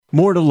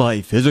More to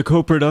Life is a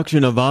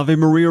co-production of Ave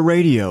Maria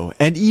Radio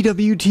and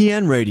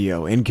EWTN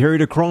Radio and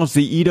carried across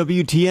the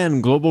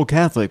EWTN Global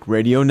Catholic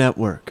Radio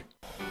Network.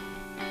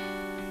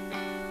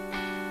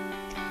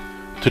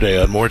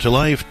 Today on More to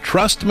Life,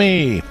 trust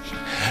me.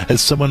 Has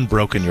someone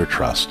broken your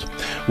trust?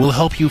 We'll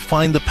help you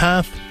find the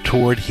path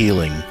toward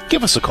healing.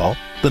 Give us a call.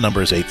 The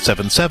number is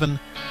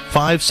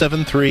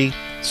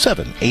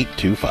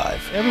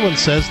 877-573-7825. Everyone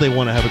says they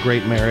want to have a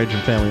great marriage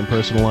and family and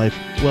personal life.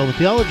 Well, the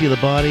theology of the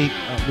body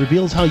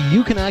reveals how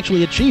you can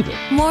actually achieve it.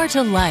 More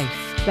to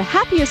Life. The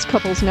happiest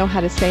couples know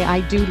how to say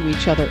I do to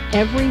each other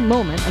every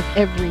moment of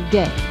every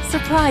day.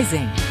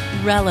 Surprising,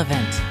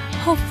 relevant,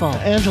 hopeful.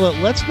 Angela,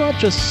 let's not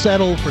just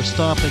settle for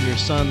stopping your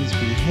son's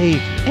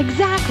behavior.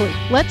 Exactly.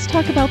 Let's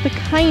talk about the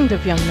kind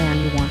of young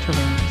man you want to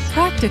raise.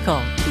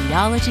 Practical,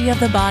 theology of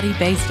the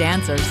body-based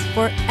answers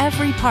for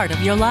every part of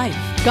your life.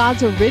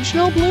 God's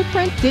original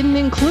blueprint didn't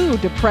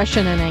include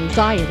depression and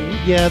anxiety.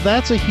 Yeah,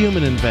 that's a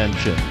human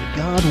invention.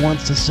 God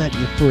wants to set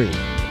you free.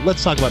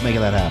 Let's talk about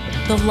making that happen.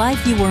 The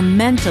life you were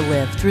meant to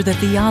live through the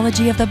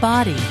theology of the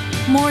body.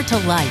 More to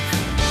Life.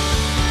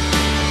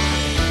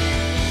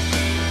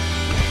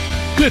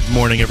 Good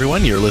morning,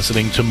 everyone. You're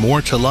listening to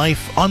More to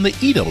Life on the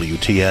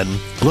EWTN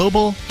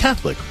Global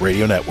Catholic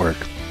Radio Network.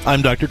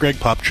 I'm Dr. Greg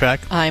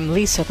Popchak. I'm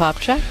Lisa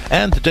Popchak.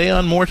 And today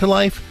on More to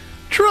Life,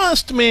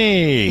 trust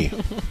me.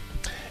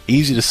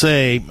 Easy to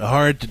say,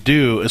 hard to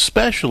do,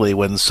 especially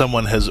when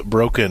someone has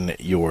broken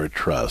your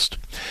trust.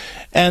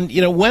 And,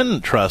 you know,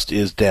 when trust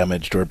is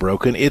damaged or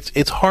broken,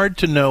 it's hard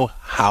to know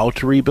how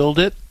to rebuild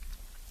it,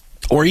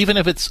 or even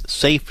if it's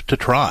safe to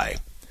try.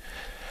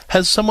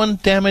 Has someone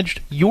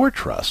damaged your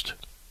trust?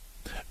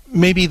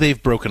 Maybe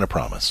they've broken a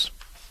promise,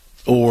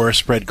 or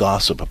spread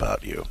gossip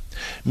about you.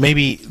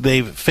 Maybe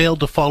they've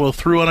failed to follow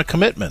through on a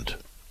commitment,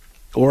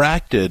 or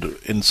acted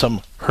in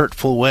some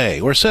hurtful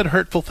way, or said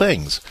hurtful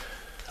things.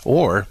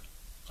 Or,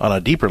 on a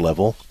deeper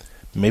level,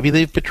 maybe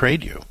they've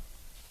betrayed you.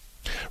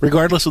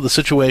 Regardless of the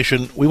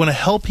situation, we want to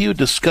help you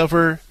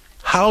discover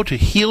how to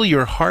heal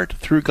your heart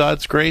through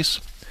God's grace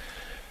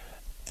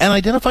and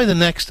identify the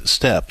next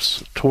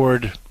steps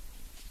toward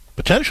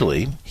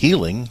potentially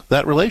healing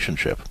that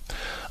relationship.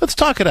 Let's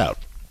talk it out.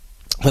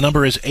 The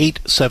number is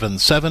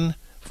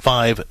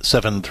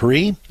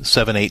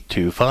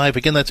 877-573-7825.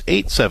 Again, that's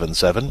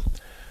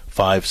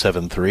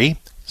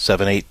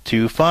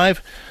 877-573-7825.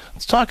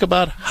 Let's talk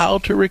about how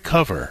to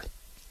recover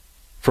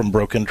from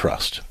broken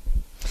trust.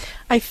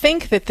 I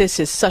think that this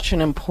is such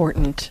an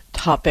important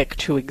topic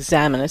to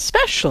examine,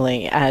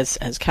 especially as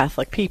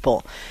Catholic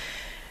people,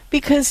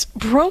 because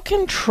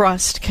broken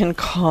trust can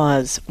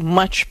cause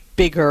much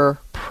bigger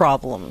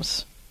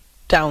problems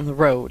down the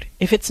road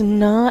if it's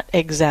not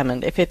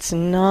examined, if it's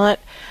not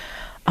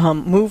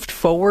moved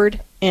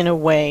forward in a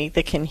way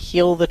that can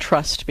heal the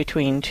trust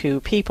between two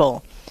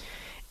people.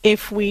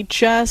 If we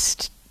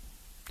just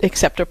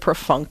accept a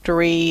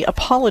perfunctory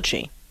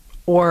apology,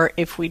 or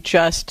if we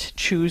just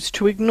choose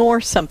to ignore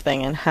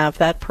something and have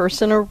that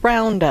person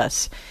around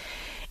us,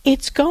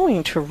 it's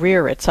going to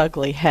rear its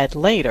ugly head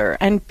later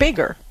and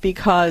bigger,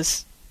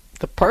 because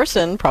the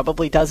person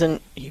probably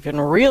doesn't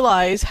even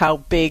realize how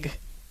big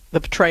the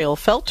betrayal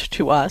felt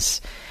to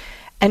us.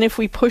 And if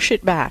we push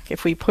it back,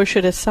 if we push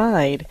it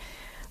aside,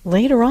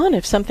 later on,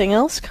 if something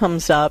else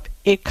comes up,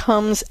 it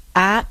comes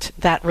at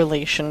that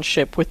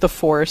relationship with the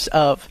force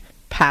of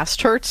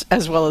past hurts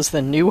as well as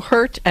the new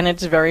hurt, and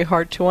it's very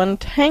hard to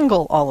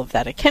untangle all of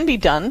that. It can be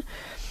done,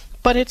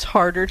 but it's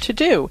harder to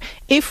do.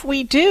 If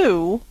we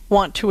do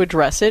want to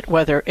address it,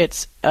 whether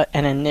it's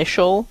an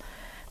initial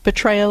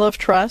betrayal of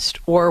trust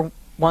or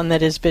one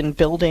that has been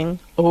building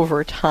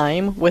over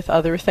time with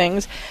other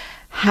things,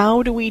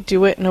 how do we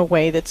do it in a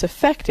way that's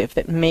effective,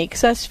 that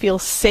makes us feel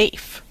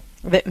safe,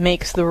 that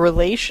makes the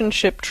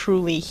relationship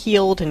truly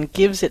healed and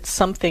gives it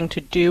something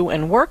to do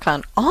and work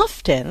on?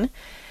 Often,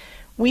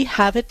 we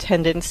have a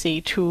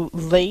tendency to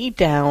lay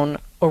down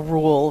a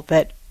rule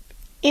that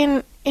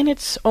in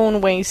its own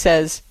way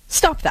says,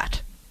 stop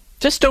that.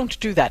 Just don't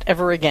do that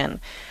ever again.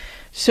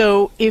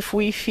 So if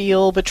we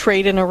feel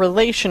betrayed in a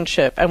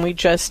relationship and we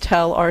just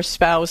tell our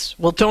spouse,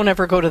 well, don't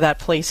ever go to that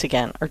place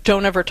again, or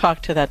don't ever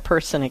talk to that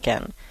person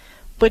again,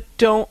 but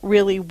don't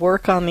really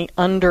work on the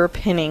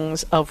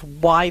underpinnings of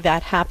why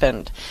that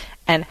happened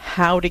and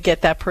how to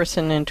get that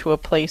person into a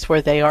place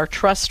where they are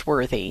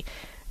trustworthy,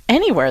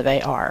 anywhere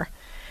they are,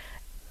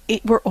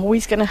 we're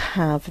always going to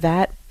have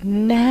that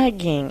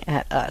nagging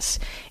at us.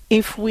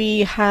 If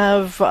we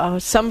have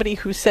somebody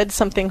who said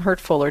something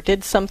hurtful or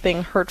did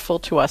something hurtful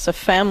to us, a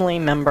family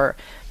member,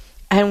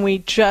 and we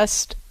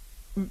just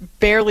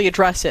barely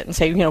address it and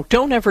say,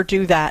 don't ever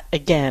do that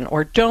again,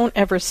 or don't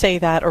ever say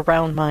that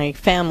around my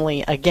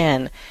family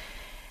again,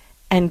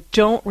 and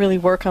don't really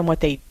work on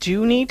what they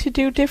do need to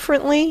do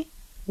differently,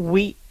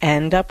 we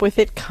end up with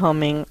it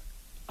coming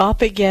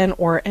up again,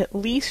 or at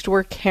least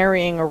we're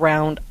carrying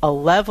around a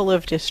level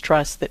of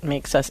distrust that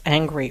makes us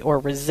angry or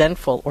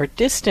resentful or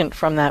distant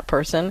from that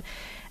person,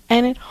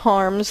 and it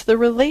harms the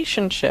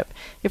relationship.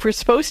 If we're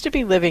supposed to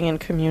be living in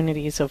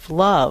communities of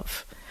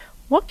love,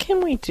 what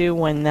can we do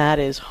when that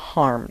is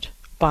harmed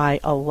by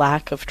a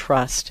lack of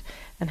trust.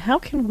 And how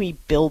can we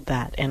build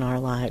that in our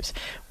lives?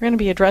 We're going to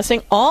be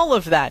addressing all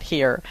of that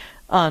here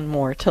on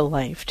More to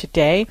Life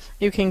today.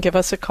 You can give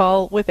us a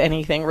call with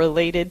anything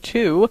related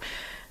to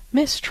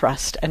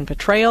mistrust and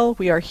betrayal.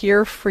 We are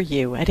here for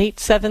you at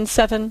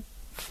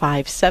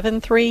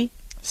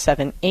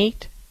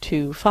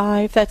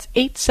 877-573-7825. That's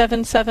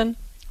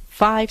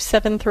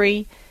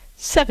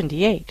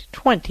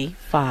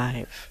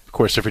 877-573-7825. Of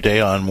course, every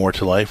day on More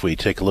to Life, we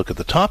take a look at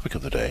the topic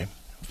of the day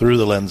through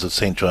the lens of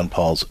St. John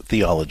Paul's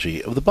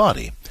theology of the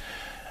body.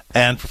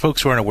 And for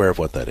folks who aren't aware of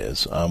what that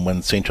is,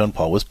 when St. John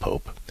Paul was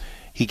Pope,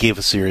 he gave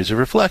a series of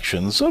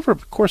reflections over a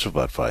course of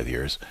about 5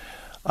 years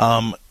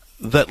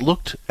that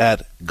looked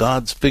at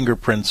God's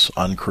fingerprints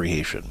on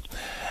creation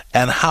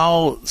and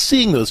how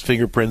seeing those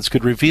fingerprints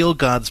could reveal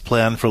God's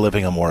plan for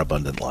living a more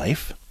abundant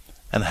life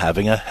and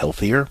having a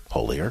healthier,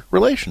 holier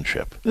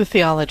relationship. The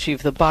theology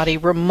of the body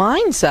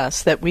reminds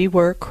us that we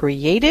were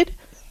created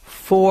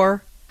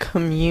for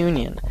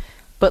communion.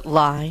 But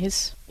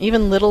lies,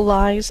 even little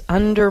lies,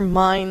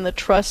 undermine the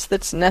trust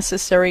that's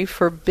necessary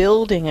for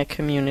building a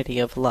community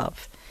of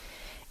love.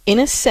 In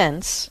a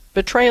sense,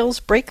 betrayals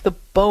break the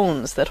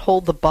bones that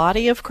hold the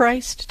body of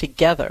Christ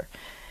together.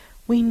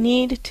 We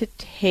need to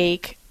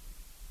take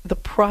the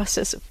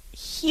process of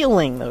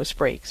healing those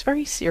breaks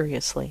very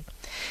seriously.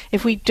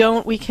 If we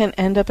don't, we can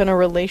end up in a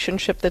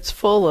relationship that's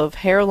full of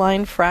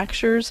hairline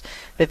fractures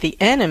that the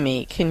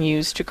enemy can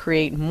use to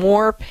create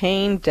more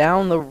pain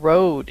down the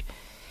road.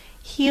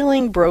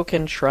 Healing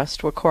broken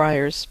trust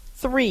requires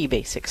 3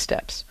 basic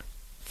steps.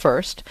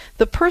 First,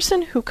 the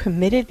person who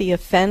committed the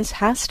offense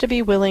has to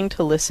be willing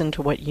to listen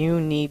to what you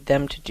need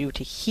them to do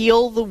to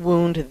heal the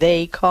wound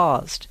they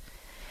caused.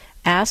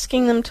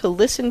 Asking them to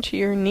listen to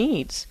your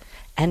needs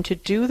and to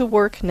do the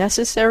work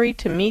necessary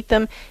to meet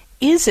them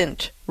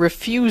isn't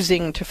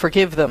refusing to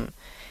forgive them.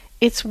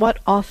 It's what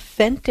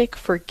authentic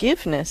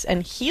forgiveness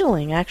and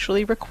healing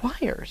actually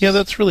requires. Yeah,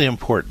 that's really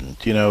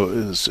important. You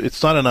know,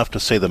 it's not enough to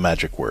say the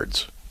magic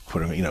words.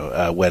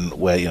 When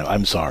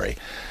I'm sorry.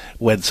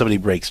 When somebody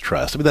breaks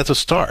trust, I mean, that's a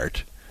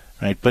start,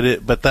 right?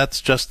 But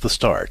that's just the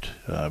start.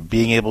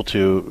 Being able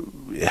to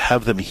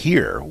have them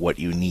hear what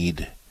you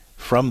need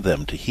from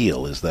them to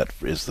heal is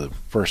the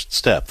first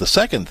step. The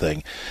second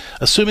thing,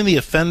 assuming the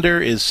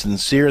offender is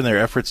sincere in their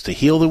efforts to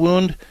heal the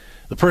wound,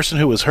 the person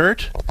who was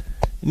hurt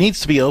needs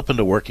to be open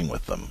to working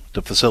with them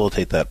to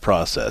facilitate that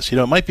process. You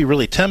know, it might be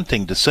really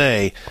tempting to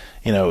say,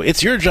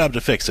 it's your job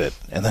to fix it,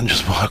 and then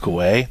just walk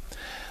away.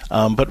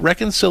 But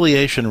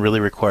reconciliation really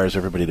requires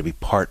everybody to be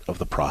part of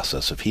the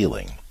process of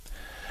healing.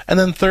 And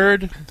then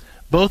third,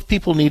 both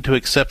people need to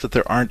accept that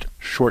there aren't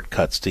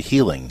shortcuts to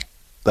healing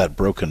that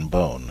broken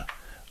bone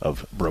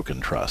of broken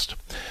trust.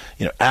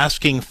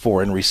 Asking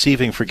for and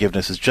receiving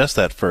forgiveness is just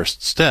that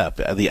first step.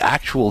 The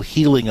actual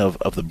healing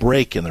of the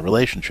break in the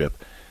relationship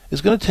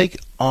is going to take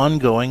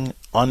ongoing,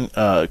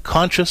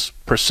 conscious,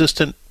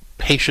 persistent,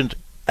 patient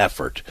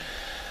effort.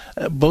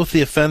 Both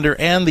the offender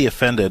and the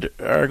offended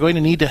are going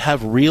to need to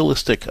have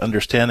realistic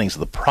understandings of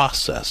the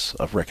process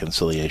of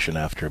reconciliation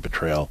after a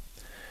betrayal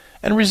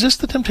and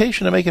resist the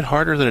temptation to make it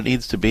harder than it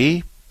needs to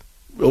be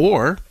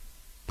or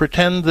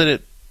pretend that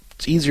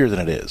it's easier than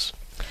it is.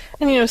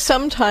 And,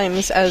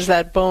 sometimes as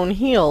that bone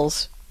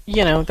heals,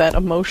 that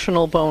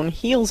emotional bone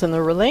heals in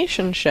the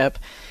relationship,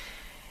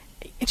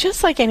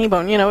 just like any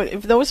bone,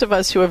 if those of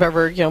us who have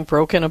ever,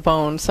 broken a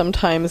bone,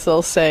 sometimes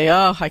they'll say,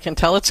 oh, I can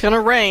tell it's going to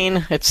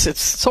rain.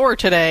 It's sore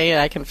today.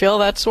 I can feel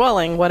that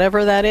swelling,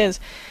 whatever that is.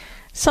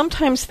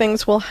 Sometimes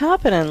things will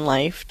happen in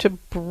life to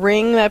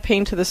bring that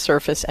pain to the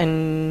surface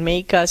and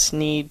make us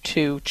need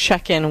to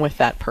check in with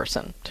that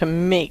person, to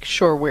make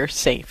sure we're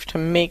safe, to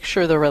make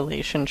sure the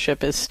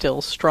relationship is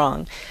still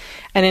strong.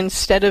 And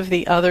instead of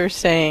the other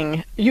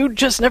saying, you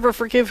just never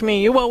forgive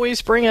me, you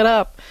always bring it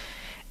up,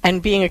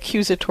 and being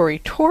accusatory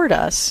toward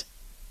us,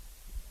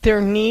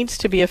 there needs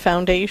to be a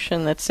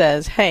foundation that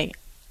says, hey,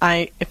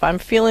 if I'm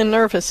feeling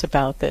nervous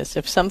about this,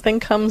 if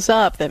something comes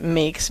up that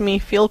makes me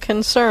feel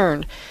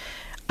concerned,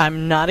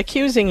 I'm not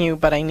accusing you,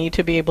 but I need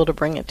to be able to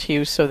bring it to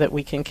you so that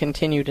we can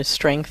continue to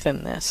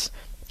strengthen this.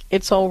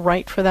 It's all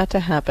right for that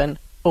to happen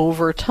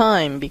over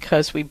time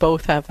because we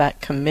both have that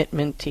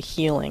commitment to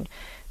healing.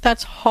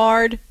 That's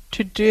hard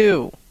to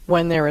do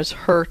when there is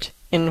hurt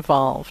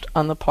involved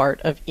on the part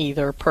of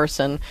either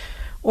person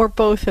or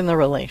both in the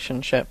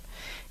relationship.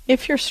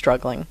 If you're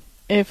struggling,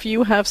 if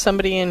you have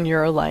somebody in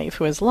your life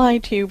who has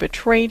lied to you,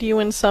 betrayed you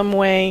in some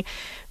way,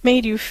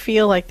 made you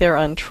feel like they're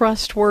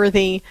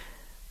untrustworthy,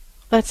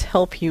 let's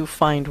help you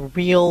find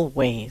real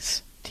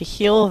ways to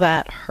heal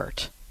that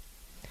hurt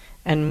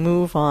and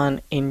move on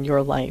in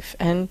your life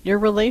and your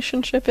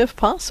relationship if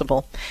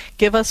possible.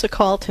 Give us a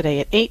call today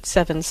at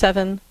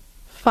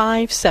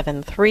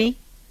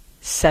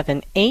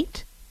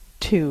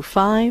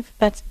 877-573-7825.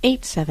 That's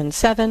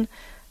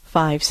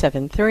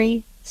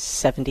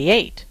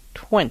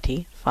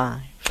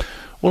 877-573-7825.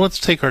 Well, let's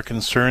take our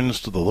concerns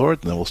to the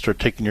Lord, and then we'll start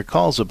taking your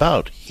calls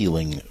about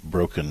healing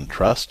broken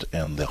trust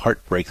and the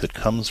heartbreak that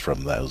comes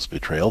from those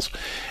betrayals.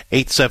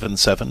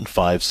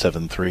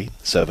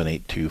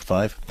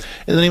 877-573-7825.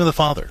 In the name of the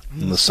Father,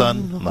 and the Son,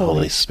 and the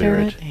Holy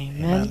Spirit.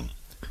 Amen.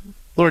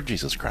 Lord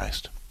Jesus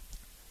Christ,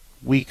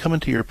 we come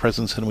into your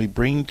presence and we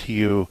bring to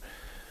you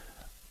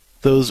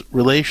those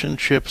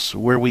relationships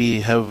where we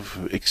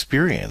have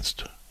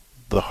experienced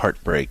the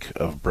heartbreak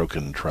of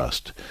broken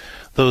trust.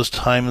 Those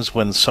times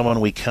when someone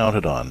we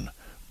counted on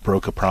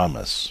broke a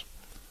promise,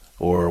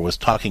 or was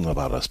talking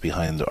about us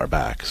behind our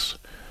backs,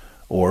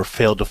 or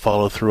failed to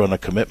follow through on a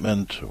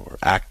commitment, or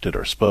acted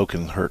or spoke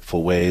in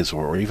hurtful ways,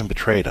 or even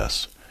betrayed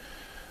us.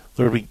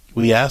 Lord,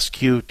 we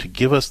ask you to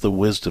give us the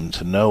wisdom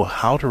to know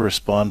how to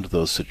respond to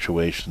those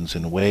situations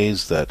in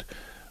ways that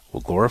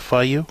will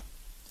glorify you,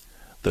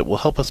 that will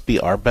help us be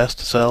our best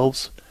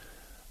selves,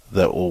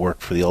 that will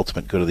work for the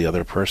ultimate good of the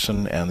other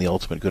person and the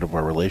ultimate good of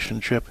our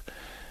relationship.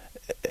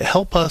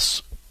 Help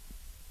us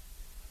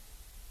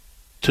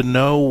to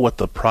know what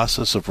the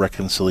process of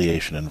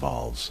reconciliation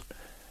involves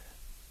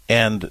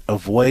and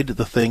avoid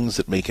the things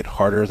that make it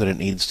harder than it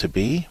needs to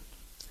be,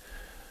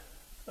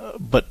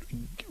 but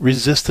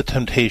resist the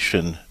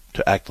temptation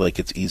to act like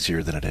it's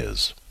easier than it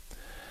is,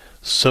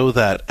 so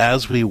that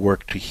as we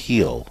work to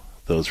heal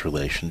those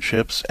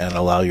relationships and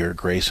allow your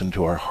grace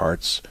into our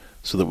hearts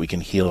so that we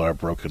can heal our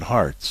broken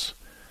hearts,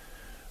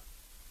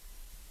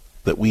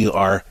 that we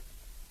are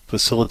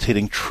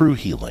facilitating true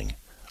healing,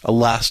 a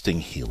lasting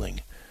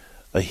healing,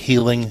 a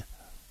healing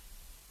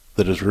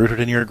that is rooted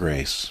in your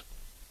grace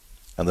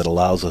and that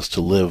allows us to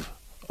live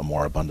a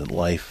more abundant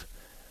life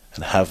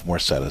and have more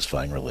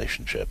satisfying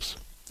relationships.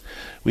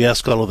 We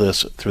ask all of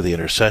this through the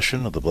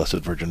intercession of the Blessed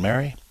Virgin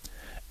Mary,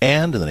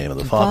 and in the name of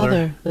the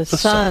Father, the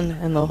Son,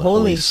 and the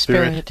Holy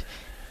Spirit.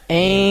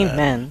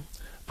 Amen.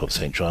 Pope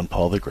St. John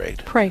Paul the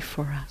Great, pray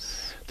for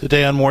us.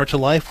 Today on More to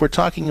Life, we're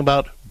talking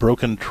about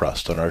broken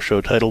trust on our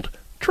show titled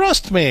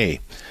Trust Me.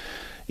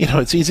 You know,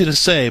 it's easy to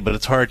say, but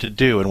it's hard to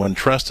do. And when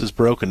trust is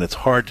broken, it's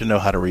hard to know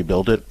how to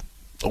rebuild it,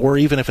 or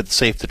even if it's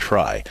safe to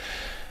try.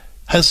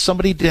 Has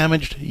somebody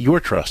damaged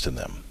your trust in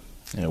them?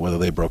 You know, whether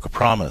they broke a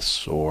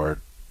promise, or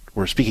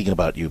were speaking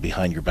about you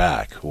behind your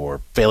back,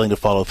 or failing to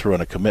follow through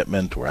on a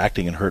commitment, or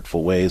acting in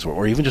hurtful ways,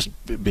 or even just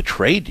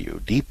betrayed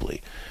you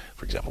deeply,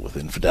 for example, with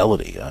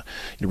infidelity.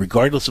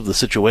 Regardless of the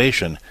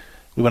situation,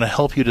 we want to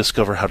help you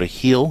discover how to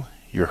heal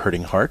your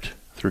hurting heart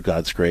through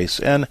God's grace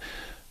and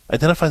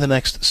identify the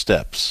next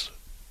steps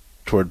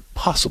toward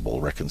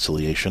possible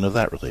reconciliation of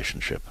that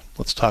relationship.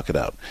 Let's talk it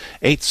out.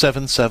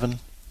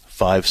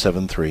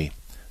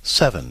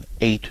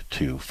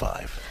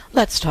 877-573-7825.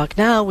 Let's talk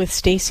now with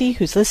Stacy,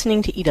 who's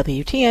listening to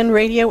EWTN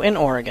Radio in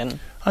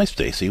Oregon. Hi,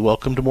 Stacy.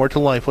 Welcome to More to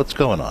Life. What's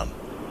going on?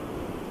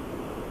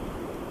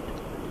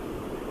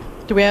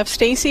 Do we have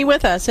Stacy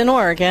with us in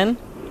Oregon?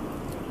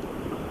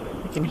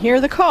 We can hear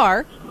the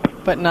car,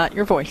 but not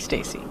your voice,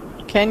 Stacy.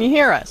 Can you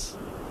hear us?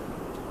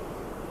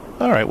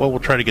 All right, well, we'll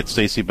try to get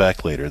Stacy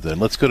back later then.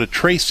 Let's go to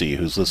Tracy,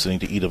 who's listening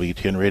to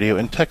EWTN Radio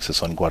in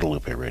Texas on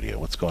Guadalupe Radio.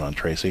 What's going on,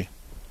 Tracy?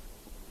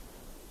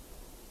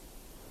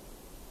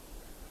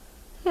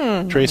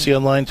 Tracy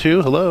on line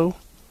 2, hello?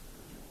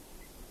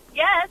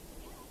 Yes.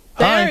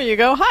 There Hi. you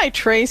go. Hi,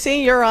 Tracy.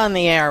 You're on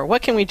the air.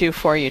 What can we do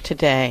for you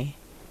today?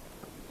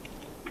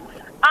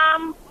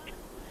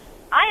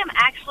 I am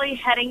actually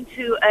heading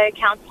to a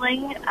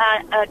counseling,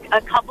 a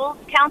couples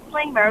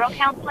counseling, marital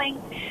counseling,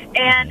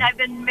 and I've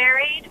been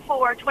married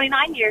for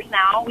 29 years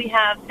now. We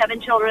have 7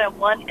 children and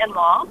 1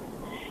 in-law,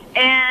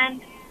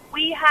 and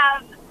we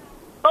have,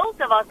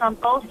 both of us on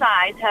both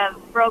sides have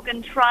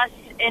broken trust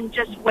in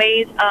just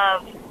ways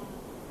of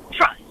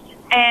trust,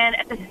 and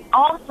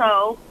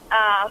also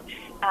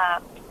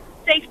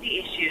safety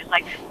issues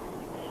like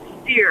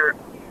fear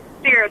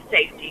of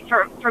safety.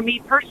 For me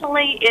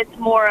personally, it's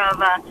more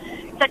of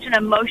such an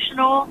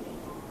emotional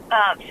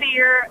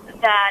fear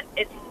that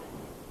it's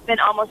been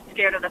almost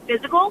scared of the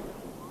physical.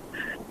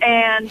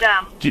 And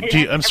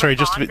I'm sorry,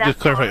 just to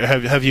clarify,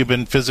 have you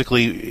been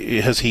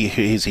physically? Has he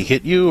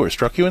hit you or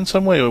struck you in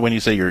some way? Or when you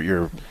say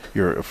you're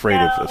afraid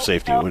of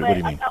safety, what do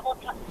you mean?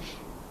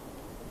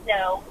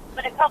 No,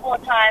 but a couple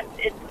of times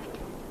it's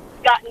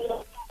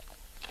gotten.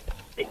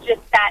 It's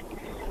just that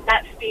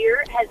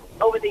fear has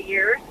over the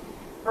years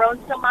grown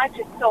so much.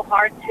 It's so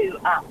hard to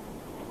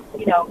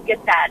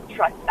get that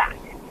trust back.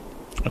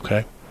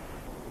 Okay.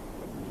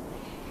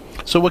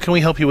 So what can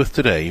we help you with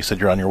today? You said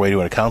you're on your way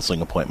to a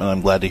counseling appointment. I'm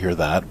glad to hear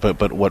that.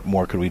 But what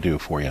more could we do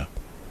for you?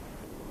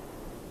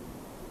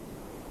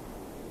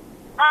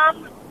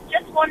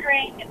 Just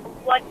wondering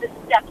what the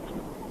steps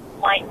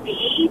might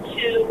be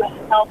to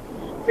help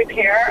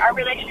repair our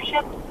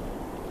relationship.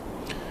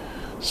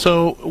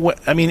 So,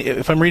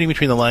 if I'm reading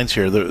between the lines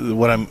here,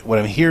 what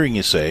I'm hearing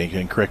you say,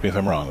 and correct me if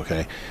I'm wrong,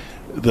 okay,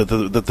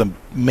 the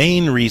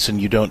main reason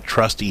you don't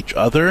trust each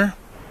other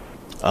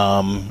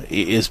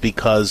is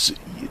because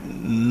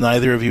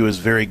neither of you is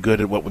very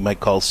good at what we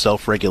might call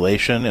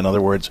self-regulation. In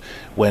other words,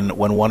 when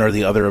one or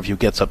the other of you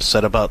gets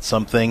upset about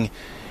something,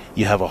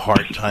 you have a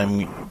hard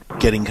time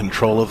getting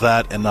control of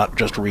that and not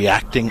just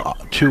reacting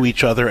to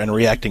each other and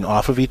reacting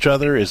off of each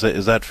other. Is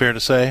that fair to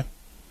say?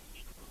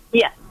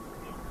 Yes.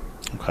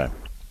 Okay.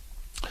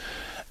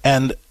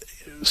 And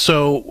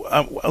so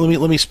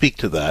let me speak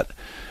to that.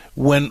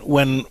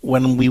 When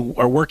we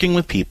are working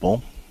with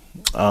people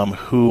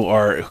who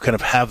kind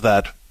of have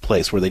that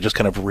place where they just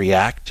kind of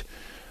react,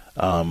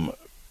 and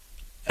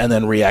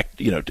then react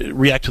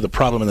to the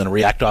problem and then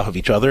react off of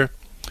each other,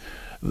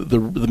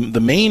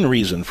 the main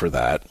reason for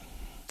that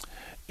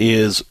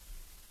is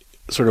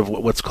sort of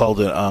what's called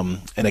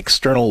an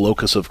external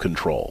locus of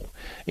control.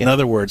 In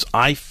other words,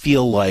 I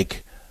feel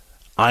like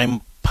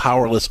I'm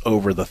powerless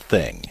over the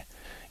thing.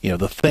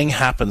 The thing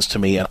happens to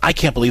me, and I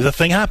can't believe the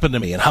thing happened to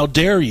me, and how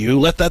dare you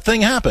let that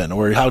thing happen,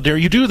 or how dare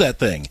you do that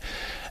thing?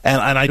 And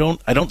I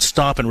don't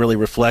stop and really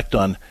reflect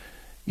on,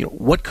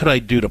 what could I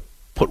do to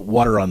put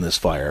water on this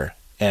fire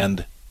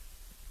and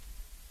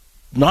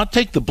not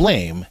take the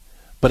blame,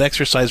 but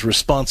exercise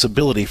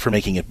responsibility for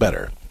making it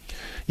better.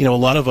 A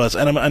lot of us,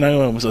 and I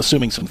know I'm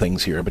assuming some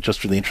things here, but just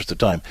for the interest of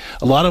time,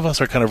 a lot of us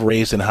are kind of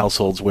raised in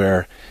households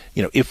where,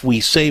 if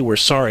we say we're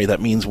sorry,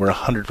 that means we're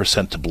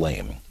 100% to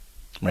blame,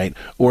 right?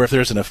 Or if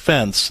there's an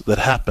offense that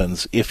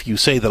happens, if you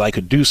say that I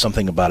could do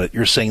something about it,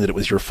 you're saying that it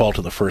was your fault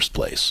in the first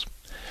place.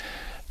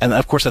 And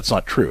of course, that's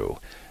not true.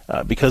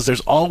 Because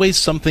there's always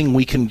something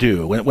we can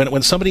do.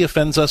 When somebody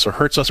offends us or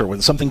hurts us or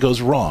when something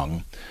goes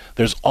wrong,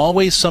 there's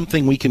always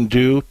something we can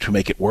do to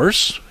make it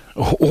worse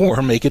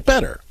or make it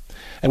better.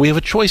 And we have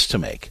a choice to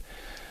make.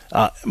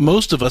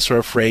 Most of us are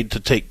afraid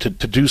to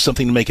do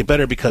something to make it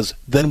better because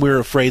then we're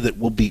afraid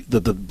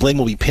that the blame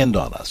will be pinned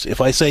on us. If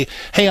I say,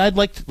 hey,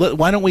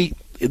 why don't we,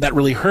 that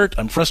really hurt,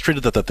 I'm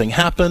frustrated that thing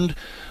happened,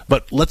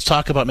 but let's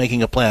talk about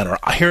making a plan, or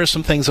here are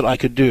some things that I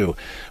could do.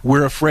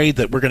 We're afraid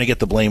that we're going to get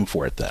the blame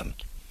for it then.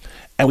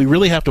 And we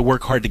really have to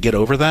work hard to get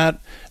over that,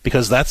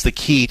 because that's the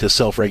key to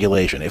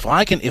self-regulation. If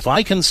I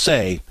can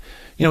say,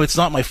 it's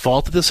not my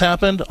fault that this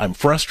happened, I'm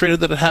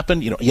frustrated that it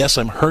happened, yes,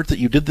 I'm hurt that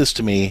you did this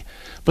to me,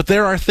 but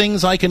there are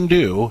things I can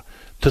do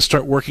to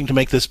start working to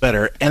make this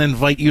better and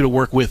invite you to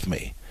work with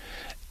me.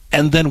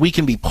 And then we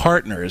can be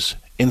partners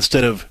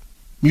instead of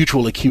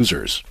mutual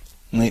accusers.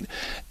 Right?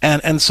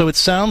 And so it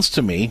sounds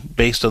to me,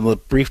 based on the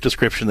brief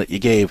description that you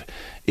gave,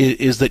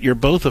 is that you're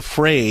both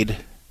afraid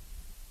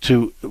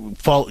to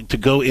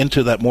go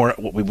into that more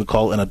what we would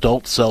call an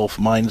adult self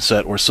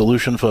mindset or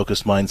solution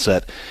focused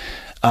mindset,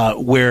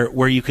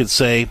 where you could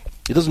say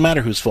it doesn't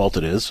matter whose fault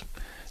it is,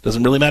 it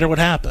doesn't really matter what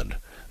happened.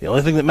 The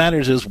only thing that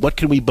matters is what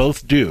can we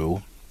both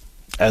do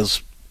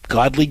as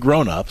godly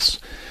grown-ups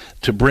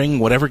to bring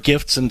whatever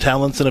gifts and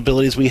talents and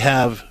abilities we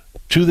have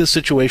to this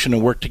situation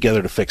and work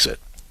together to fix it,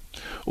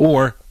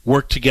 or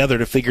work together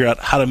to figure out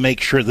how to make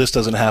sure this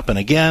doesn't happen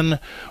again,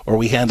 or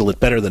we handle it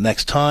better the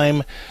next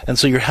time. And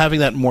so you're having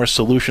that more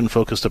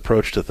solution-focused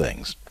approach to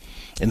things,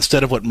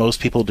 instead of what most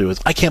people do is,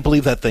 I can't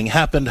believe that thing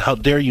happened, how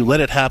dare you let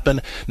it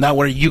happen, now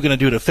what are you going to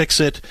do to fix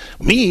it?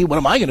 Me, what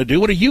am I going to do?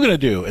 What are you going to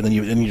do? And then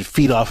you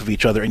feed off of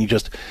each other, and you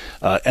just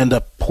end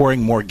up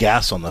pouring more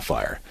gas on the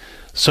fire.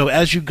 So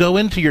as you go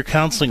into your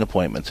counseling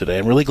appointment today,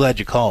 I'm really glad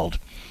you called,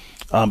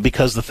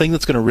 because the thing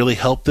that's going to really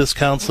help this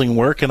counseling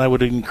work, and I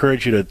would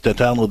encourage you to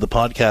download the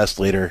podcast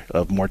later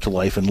of More to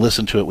Life and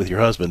listen to it with your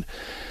husband,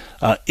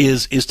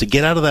 is to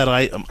get out of that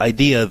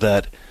idea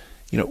that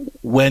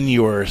when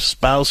your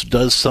spouse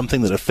does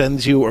something that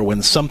offends you, or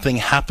when something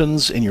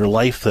happens in your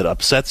life that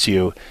upsets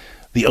you,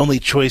 the only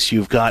choice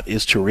you've got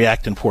is to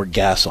react and pour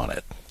gas on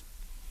it.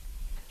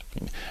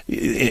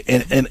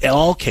 In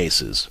all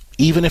cases,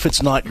 even if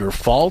it's not your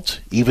fault,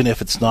 even if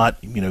it's not,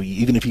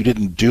 even if you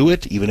didn't do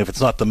it, even if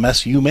it's not the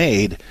mess you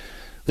made,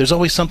 there's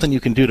always something you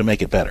can do to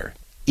make it better.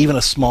 Even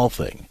a small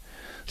thing.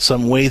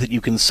 Some way that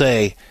you can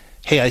say,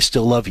 hey, I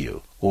still love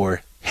you,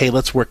 or hey,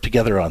 let's work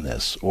together on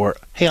this, or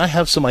hey, I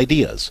have some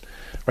ideas.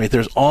 Right?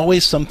 There's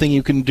always something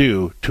you can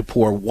do to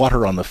pour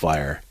water on the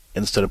fire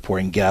instead of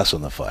pouring gas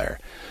on the fire.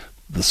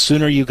 The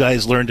sooner you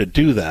guys learn to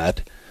do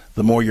that,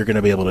 the more you're going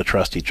to be able to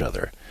trust each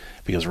other.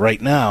 Because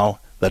right now,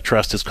 that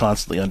trust is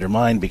constantly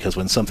undermined, because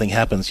when something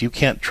happens, you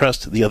can't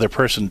trust the other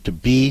person to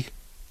be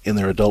in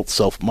their adult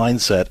self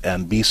mindset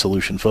and be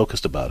solution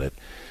focused about it.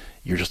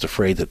 You're just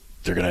afraid that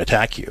they're going to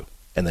attack you,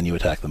 and then you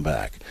attack them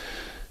back.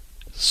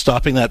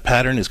 Stopping that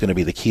pattern is going to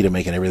be the key to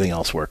making everything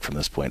else work from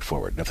this point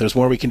forward. And if there's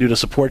more we can do to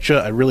support you,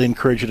 I really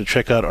encourage you to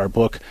check out our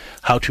book,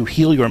 How to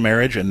Heal Your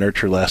Marriage and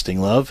Nurture Lasting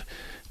Love.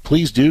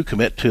 Please do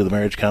commit to the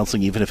marriage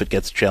counseling, even if it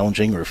gets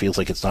challenging or feels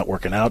like it's not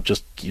working out.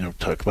 Just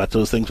talk about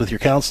those things with your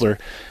counselor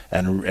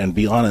and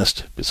be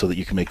honest, so that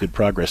you can make good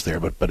progress there.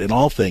 But in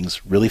all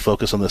things, really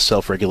focus on the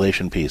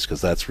self-regulation piece,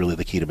 because that's really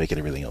the key to making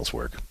everything else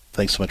work.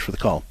 Thanks so much for the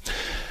call.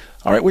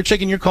 All right, we're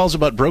checking your calls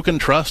about broken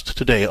trust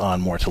today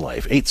on More to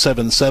Life.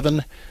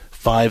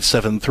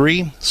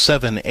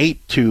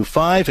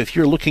 877-573-7825. If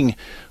you're looking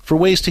for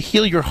ways to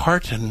heal your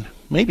heart and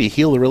maybe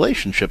heal the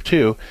relationship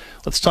too,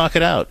 let's talk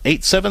it out.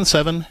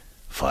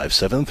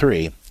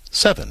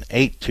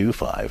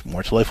 877-573-7825.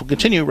 More to Life will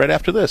continue right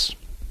after this.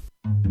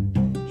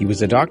 He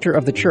was a doctor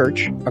of the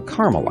church, a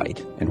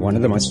Carmelite, and one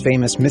of the most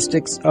famous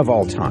mystics of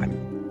all time.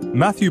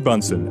 Matthew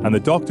Bunson and the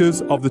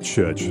Doctors of the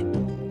Church.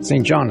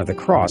 St. John of the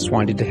Cross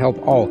wanted to help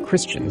all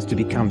Christians to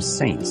become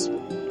saints.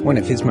 One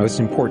of his most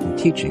important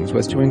teachings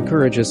was to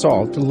encourage us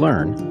all to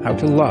learn how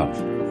to love.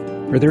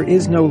 "For there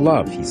is no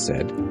love," he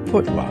said,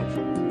 "put love,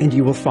 and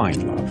you will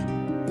find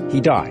love."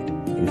 He died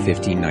in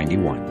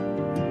 1591.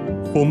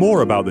 For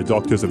more about the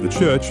Doctors of the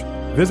Church,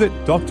 visit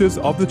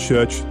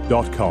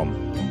doctorsofthechurch.com.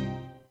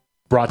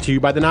 Brought to you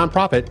by the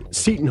nonprofit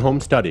Seton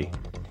Home Study.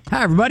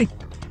 Hi, everybody.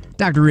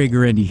 Dr. Ray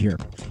Guarendi here.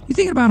 You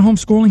thinking about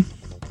homeschooling?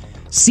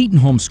 Seton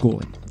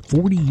Homeschooling.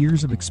 40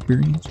 years of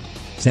experience,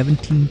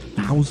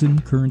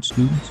 17,000 current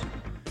students,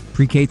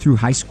 pre-K through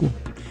high school.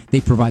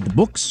 They provide the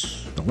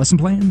books, the lesson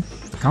plans,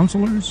 the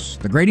counselors,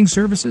 the grading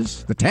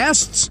services, the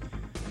tests.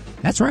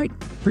 That's right,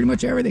 pretty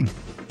much everything.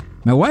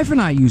 My wife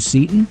and I use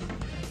Seton.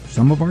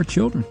 Some of our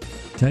children.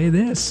 Tell you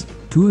this,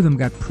 2 of them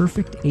got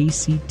perfect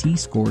ACT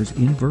scores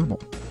in verbal.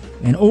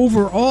 And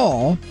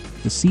overall,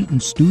 the Seton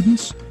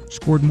students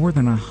scored more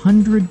than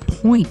 100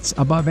 points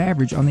above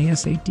average on the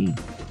SAT.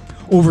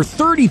 Over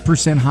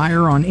 30%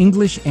 higher on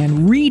English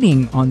and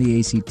reading on the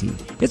ACT.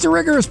 It's a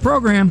rigorous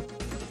program.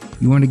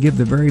 You want to give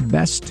the very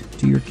best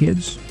to your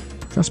kids?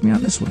 Trust me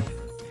on this one.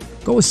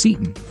 Go with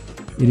Seton.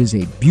 It is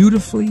a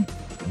beautifully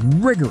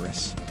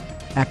rigorous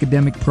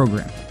academic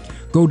program.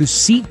 Go to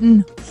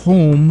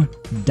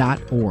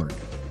SetonHome.org.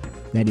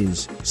 That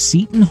is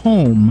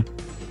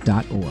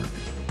SetonHome.org.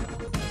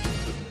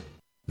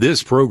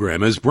 This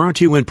program is brought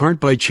to you in part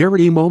by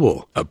Charity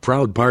Mobile, a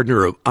proud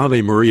partner of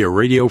Ave Maria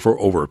Radio for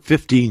over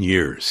 15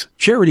 years.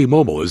 Charity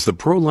Mobile is the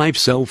pro-life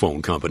cell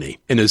phone company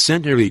and has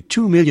sent nearly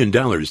 $2 million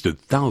to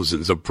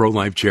thousands of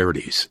pro-life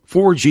charities.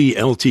 4G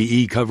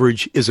LTE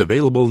coverage is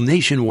available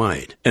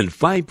nationwide, and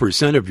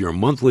 5% of your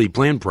monthly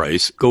plan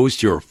price goes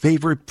to your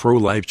favorite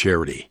pro-life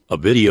charity. A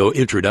video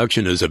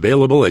introduction is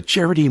available at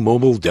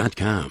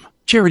CharityMobile.com.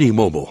 Charity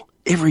Mobile,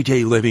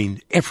 everyday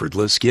living,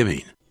 effortless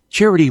giving.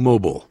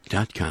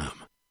 CharityMobile.com.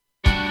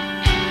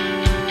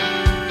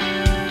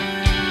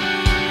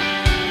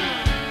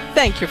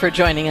 Thank you for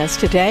joining us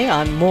today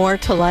on More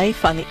to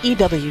Life on the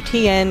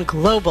EWTN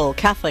Global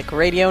Catholic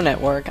Radio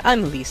Network.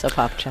 I'm Lisa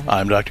Popcak.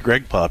 I'm Dr.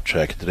 Greg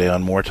Popcak. Today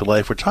on More to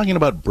Life, we're talking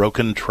about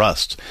broken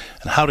trust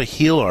and how to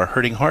heal our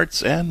hurting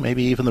hearts and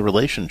maybe even the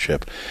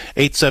relationship.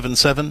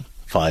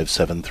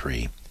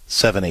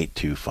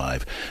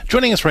 877-573-7825.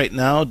 Joining us right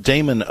now,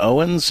 Damon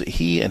Owens.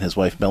 He and his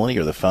wife Melanie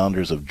are the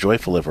founders of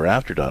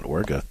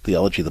JoyfulEverAfter.org, a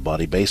theology of the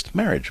body-based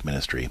marriage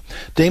ministry.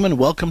 Damon,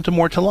 welcome to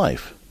More to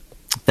Life.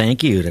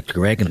 Thank you, Dr.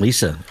 Greg and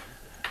Lisa.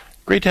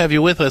 Great to have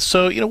you with us.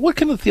 So, what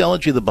can the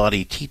theology of the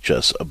body teach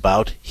us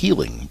about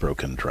healing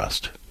broken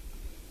trust?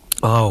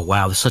 Oh,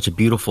 wow. This is such a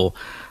beautiful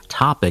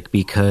topic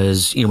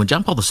because, when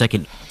John Paul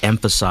II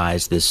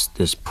emphasized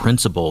this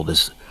principle,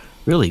 this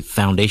really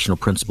foundational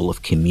principle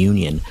of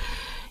communion,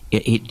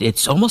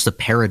 it's almost a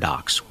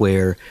paradox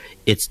where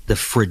it's the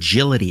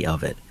fragility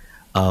of it,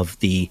 of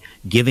the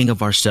giving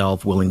of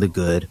ourselves, willing the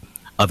good,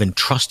 of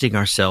entrusting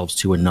ourselves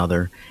to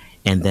another,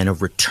 and then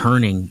of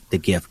returning the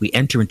gift. We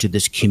enter into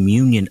this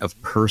communion of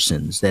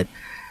persons that,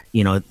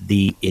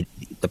 the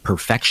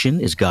perfection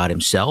is God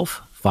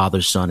himself,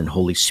 Father, Son, and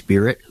Holy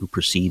Spirit, who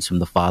proceeds from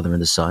the Father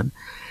and the Son.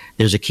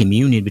 There's a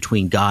communion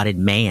between God and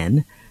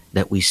man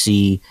that we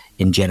see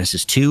in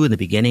Genesis 2 in the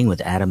beginning,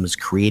 with Adam is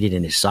created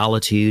in his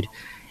solitude.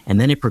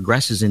 And then it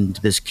progresses into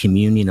this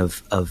communion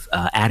of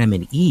Adam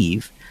and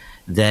Eve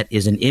that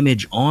is an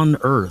image on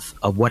earth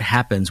of what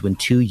happens when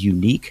 2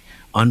 unique,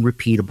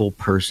 unrepeatable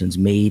persons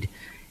made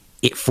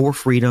it for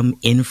freedom,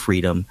 in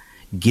freedom,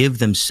 give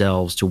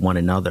themselves to one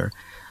another.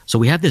 So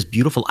we have this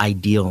beautiful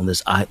ideal and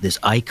this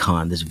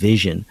icon, this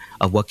vision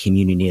of what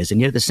communion is. And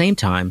yet at the same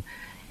time,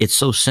 it's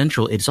so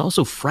central, it's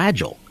also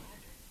fragile.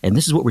 And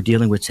this is what we're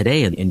dealing with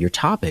today in your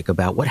topic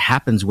about what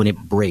happens when it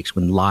breaks,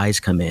 when lies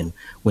come in,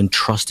 when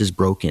trust is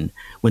broken,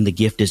 when the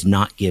gift is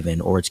not given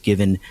or it's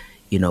given,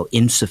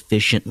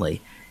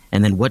 insufficiently.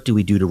 And then what do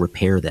we do to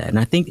repair that? And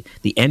I think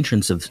the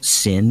entrance of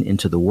sin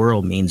into the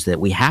world means that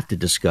we have to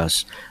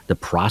discuss the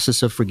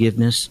process of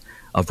forgiveness,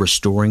 of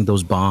restoring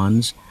those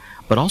bonds.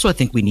 But also I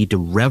think we need to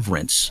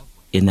reverence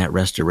in that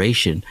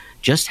restoration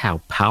just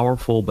how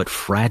powerful but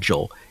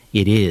fragile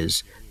it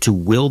is to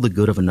will the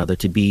good of another,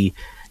 to be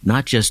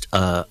not just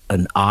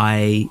an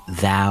I,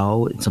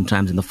 thou,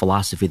 sometimes in the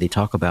philosophy they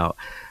talk about,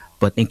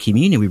 but in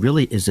communion we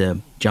really,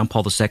 John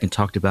Paul II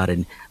talked about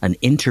an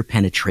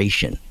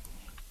interpenetration.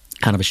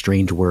 Kind of a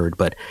strange word,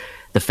 but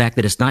the fact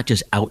that it's not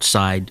just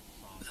outside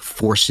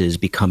forces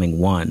becoming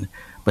one,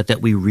 but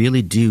that we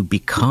really do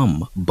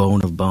become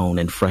bone of bone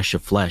and flesh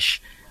of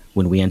flesh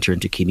when we enter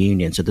into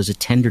communion. So there's a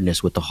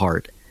tenderness with the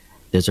heart,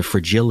 there's a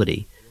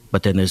fragility,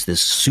 but then there's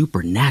this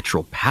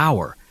supernatural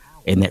power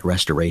in that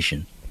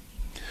restoration.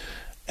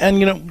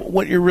 And,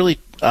 what you're really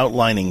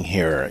outlining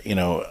here,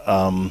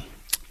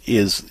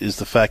 is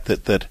the fact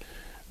that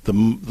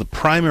the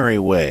primary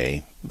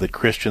way that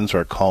Christians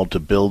are called to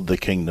build the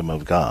kingdom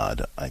of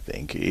God, I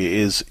think,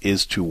 is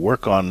to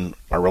work on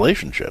our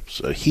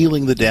relationships,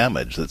 healing the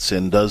damage that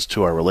sin does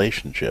to our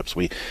relationships.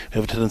 We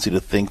have a tendency to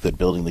think that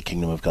building the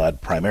kingdom of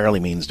God primarily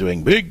means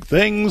doing big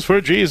things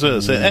for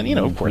Jesus, and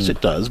of course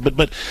it does,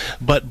 but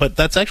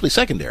that's actually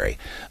secondary.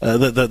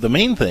 The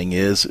main thing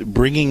is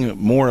bringing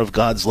more of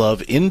God's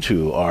love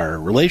into our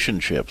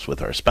relationships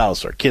with our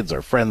spouse, our kids,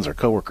 our friends, our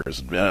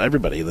coworkers,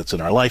 everybody that's in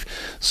our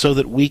life, so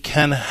that we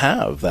can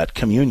have that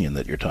communion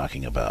that you're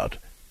talking about.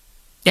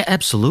 Yeah,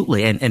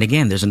 absolutely. And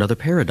again, there's another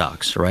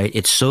paradox, right?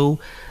 It's so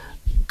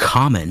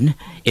common,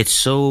 it's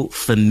so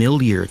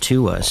familiar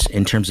to us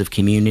in terms of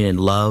communion and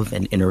love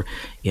and inner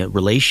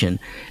relation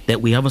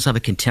that we almost have a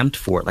contempt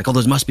for it. Like, oh,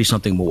 there must be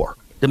something more.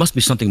 There must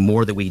be something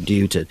more that we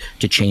do to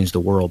change the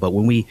world. But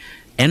when we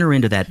enter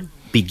into that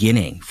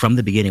beginning, from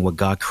the beginning, what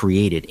God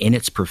created in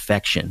its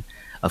perfection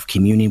of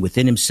communion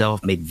within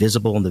himself, made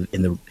visible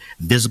in the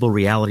visible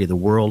reality of the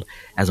world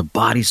as a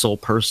body, soul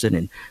person,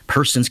 and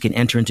persons can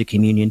enter into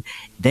communion,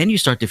 then you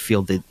start to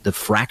feel the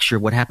fracture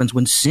of what happens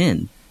when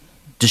sin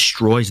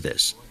destroys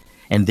this.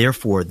 And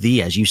therefore,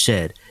 as you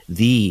said,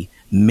 the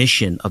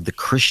mission of the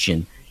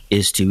Christian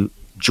is to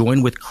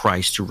join with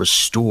Christ to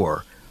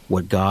restore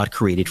what God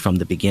created from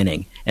the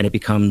beginning. And it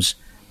becomes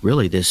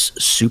really this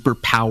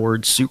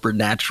super-powered,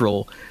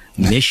 supernatural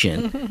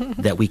mission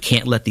that we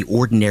can't let the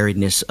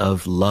ordinariness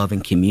of love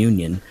and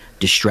communion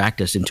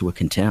distract us into a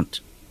contempt.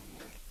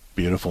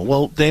 Beautiful.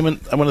 Well, Damon,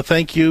 I want to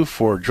thank you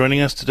for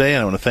joining us today,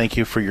 and I want to thank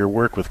you for your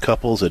work with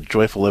couples at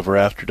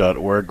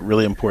joyfuleverafter.org.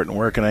 Really important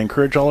work, and I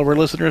encourage all of our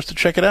listeners to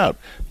check it out,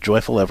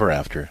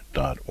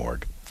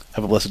 joyfuleverafter.org.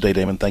 Have a blessed day,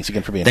 Damon. Thanks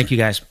again for being here. Thank you,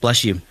 guys.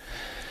 Bless you.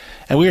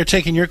 And we are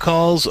taking your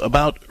calls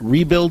about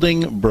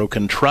rebuilding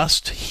broken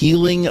trust,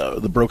 healing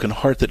the broken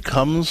heart that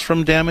comes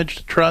from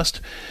damaged trust.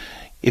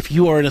 If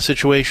you are in a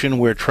situation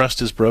where trust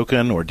is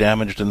broken or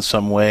damaged in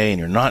some way and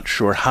you're not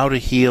sure how to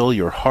heal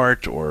your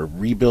heart or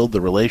rebuild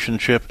the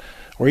relationship,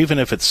 or even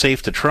if it's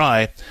safe to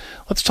try,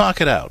 let's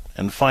talk it out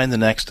and find the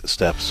next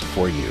steps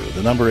for you.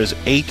 The number is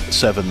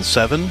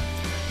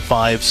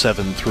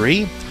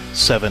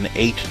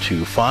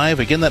 877-573-7825.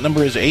 Again, that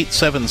number is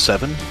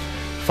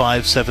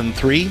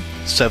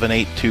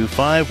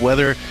 877-573-7825.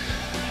 Whether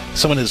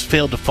someone has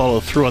failed to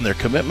follow through on their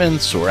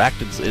commitments or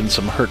acted in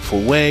some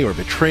hurtful way or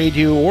betrayed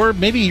you, or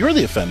maybe you're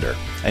the offender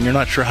and you're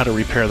not sure how to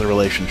repair the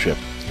relationship,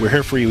 we're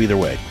here for you either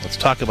way. Let's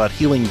talk about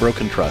healing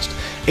broken trust.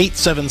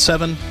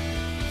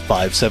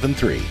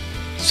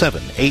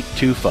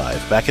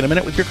 877-573-7825. Back in a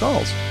minute with your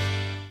calls.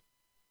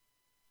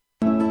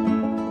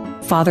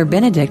 Father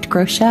Benedict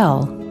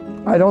Groeschel.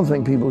 I don't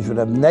think people should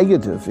have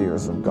negative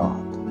fears of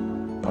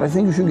God, but I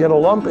think you should get a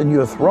lump in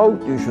your throat.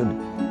 You should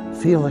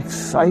feel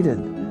excited.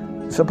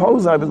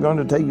 Suppose I was going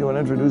to take you and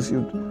introduce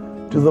you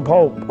to the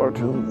Pope or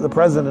to the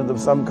President of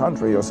some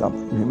country or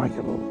something. You might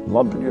get a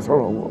lump in your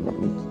throat.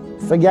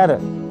 Forget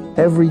it.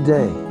 Every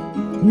day,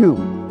 you,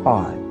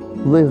 I,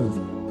 live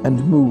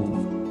and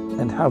move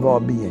and have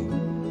our being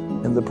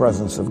in the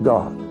presence of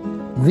God.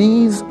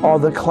 These are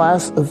the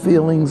class of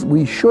feelings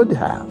we should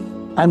have,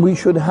 and we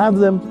should have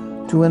them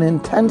to an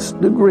intense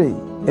degree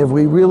if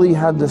we really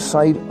had the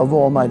sight of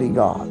Almighty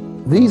God.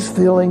 These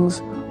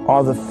feelings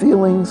are the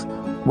feelings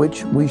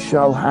which we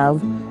shall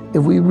have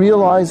if we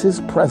realize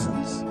his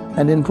presence,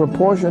 and in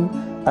proportion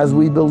as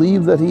we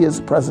believe that he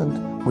is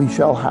present, we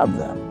shall have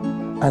them.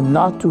 And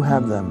not to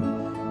have them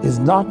is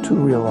not to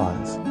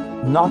realize,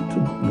 not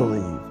to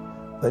believe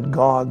that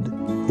God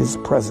is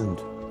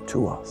present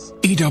to us.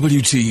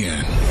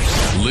 EWTN.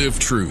 Live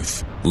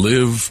truth.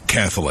 Live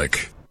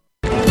Catholic.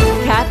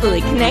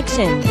 Catholic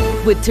Connection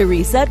with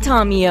Teresa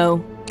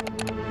Tomeo.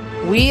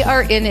 We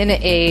are in an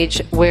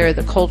age where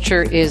the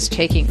culture is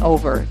taking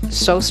over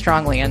so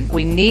strongly, and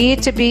we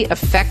need to be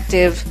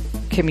effective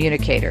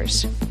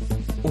communicators.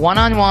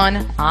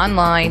 One-on-one,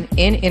 online,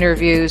 in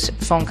interviews,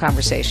 phone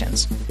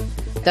conversations.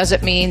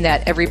 Doesn't mean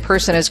that every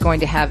person is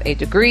going to have a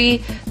degree,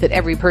 that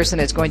every person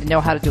is going to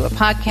know how to do a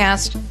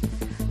podcast,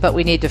 but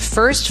we need to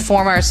first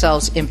form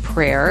ourselves in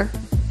prayer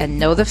and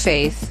know the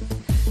faith,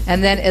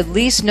 and then at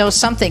least know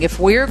something if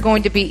we're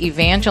going to be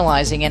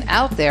evangelizing and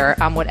out there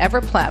on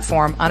whatever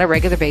platform on a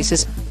regular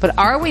basis. But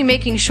are we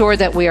making sure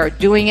that we are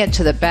doing it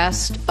to the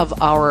best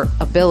of our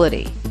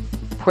ability,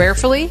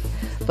 prayerfully,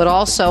 but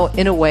also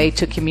in a way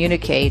to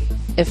communicate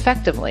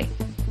effectively?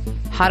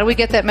 How do we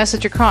get that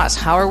message across?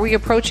 How are we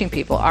approaching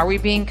people? Are we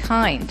being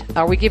kind?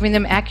 Are we giving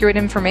them accurate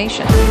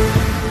information?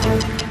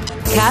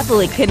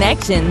 Catholic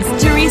Connections,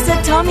 Teresa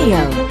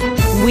Tomeo.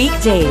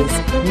 Weekdays,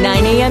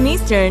 9 a.m.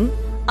 Eastern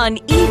on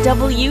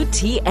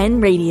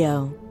EWTN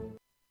Radio.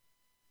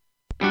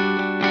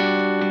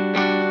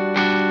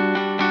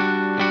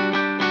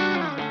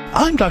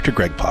 I'm Dr.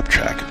 Greg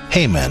Popchak.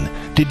 Hey men,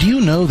 did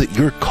you know that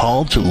you're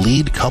called to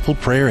lead couple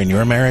prayer in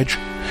your marriage?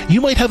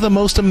 You might have the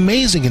most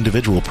amazing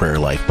individual prayer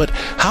life, but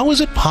how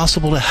is it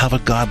possible to have a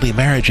godly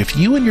marriage if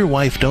you and your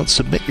wife don't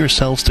submit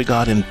yourselves to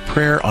God in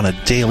prayer on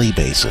a daily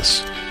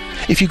basis?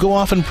 If you go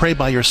off and pray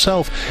by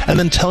yourself and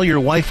then tell your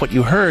wife what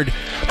you heard,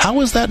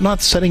 how is that not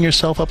setting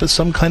yourself up as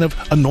some kind of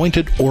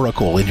anointed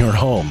oracle in your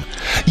home?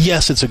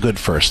 Yes, it's a good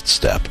first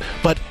step,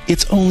 but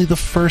it's only the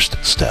first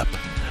step.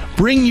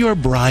 Bring your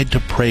bride to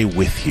pray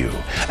with you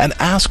and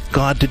ask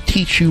God to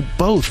teach you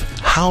both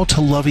how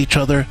to love each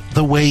other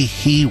the way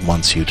He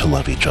wants you to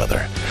love each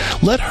other.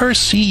 Let her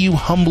see you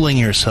humbling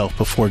yourself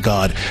before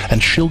God,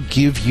 and she'll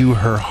give you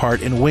her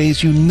heart in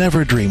ways you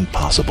never dreamed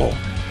possible.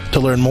 To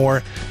learn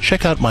more,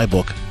 check out my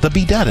book, The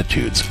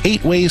Bedatitudes,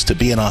 8 Ways to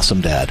Be an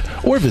Awesome Dad,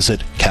 or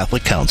visit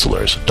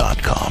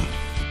CatholicCounselors.com.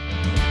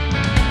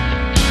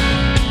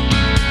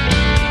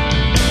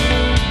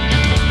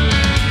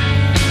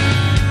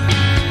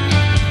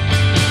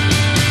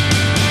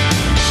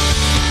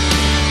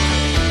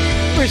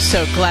 We're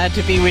so glad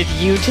to be with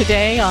you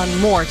today on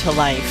More to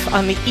Life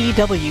on the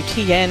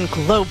EWTN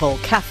Global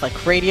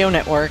Catholic Radio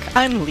Network.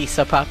 I'm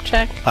Lisa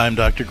Popcak. I'm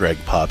Dr. Greg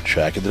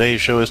Popcak, and today's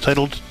show is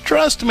titled,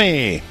 Trust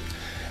Me!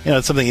 You know,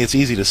 it's something it's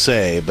easy to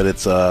say, but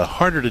it's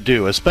harder to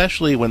do,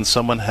 especially when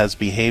someone has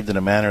behaved in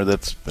a manner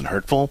that's been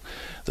hurtful,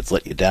 that's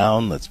let you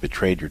down, that's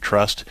betrayed your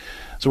trust.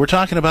 So we're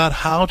talking about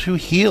how to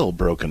heal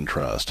broken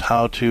trust,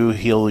 how to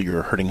heal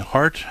your hurting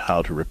heart,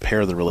 how to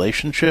repair the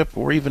relationship,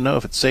 or even know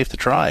if it's safe to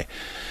try.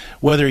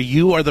 Whether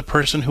you are the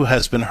person who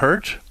has been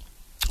hurt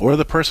or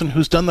the person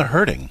who's done the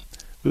hurting,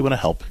 we want to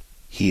help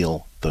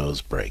heal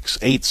those breaks.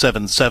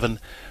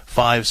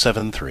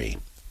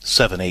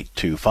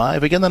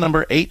 877-573-7825. Again, the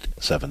number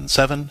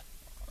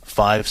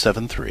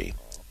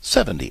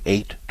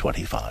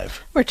 877-573-7825.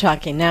 We're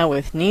talking now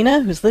with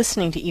Nina, who's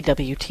listening to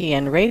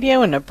EWTN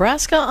Radio in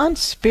Nebraska on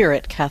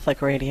Spirit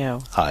Catholic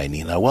Radio. Hi,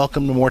 Nina.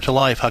 Welcome to More to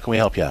Life. How can we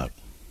help you out?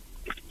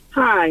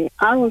 Hi.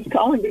 I was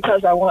calling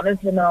because I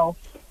wanted to know,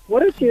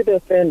 what if you're the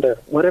offender?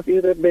 What if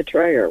you're the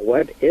betrayer?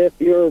 What if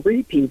you're a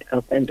repeat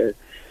offender?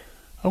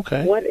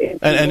 Okay. What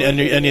if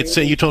and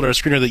you told our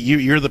screener that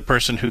you're the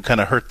person who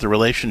kind of hurt the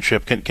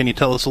relationship. Can you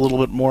tell us a little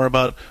bit more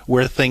about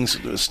where things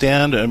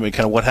stand and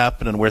kind of what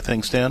happened and where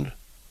things stand?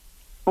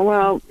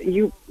 Well,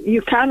 you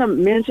kind of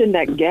mentioned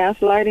that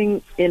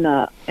gaslighting in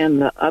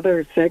the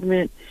other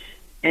segment,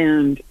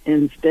 and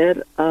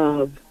instead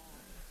of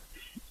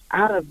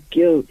out of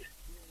guilt,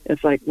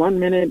 it's like 1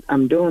 minute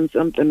I'm doing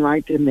something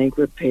right to make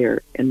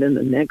repair, and then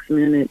the next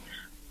minute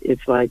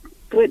it's like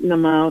putting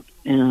them out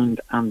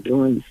and I'm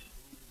doing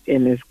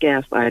in this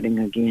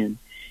gaslighting again.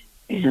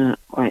 And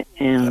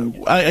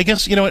I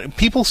guess you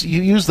people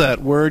use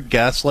that word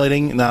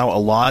gaslighting now a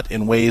lot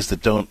in ways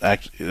that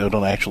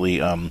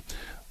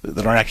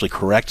that aren't actually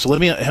correct. So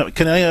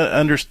can I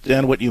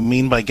understand what you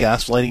mean by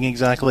gaslighting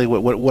exactly?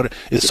 What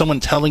is someone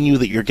telling you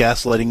that you're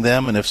gaslighting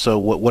them, and if so,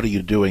 what are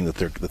you doing that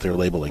they're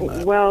labeling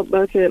that? Well,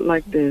 let's say it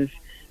like this.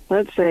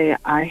 Let's say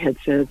I had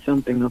said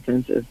something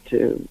offensive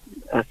to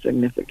a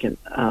significant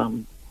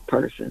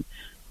person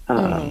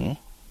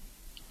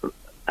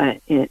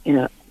in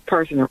a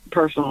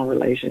personal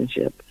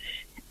relationship,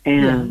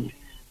 and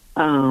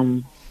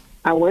I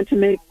went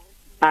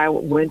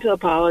to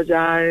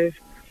apologize.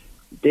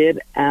 Did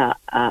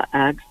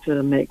ask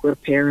to make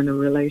repair in a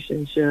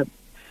relationship,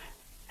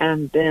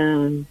 and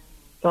then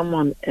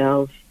someone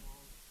else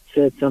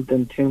said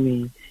something to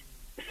me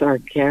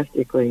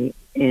sarcastically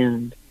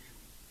and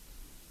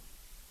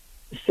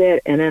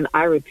then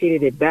I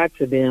repeated it back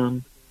to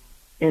them,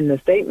 and the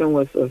statement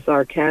was a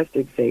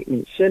sarcastic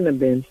statement, shouldn't have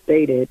been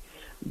stated,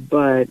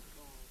 but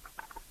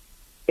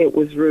it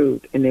was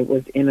rude and it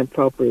was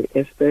inappropriate,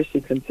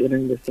 especially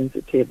considering the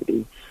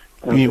sensitivity.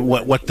 I mean,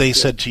 what they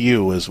said to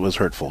you was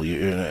hurtful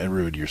and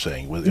rude, you're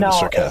saying? It was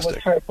sarcastic. It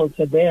was hurtful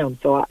to them,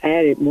 so I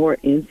added more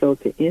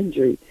insult to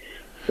injury.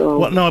 So,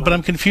 well, no, but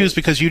I'm confused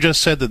because you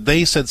just said that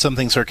they said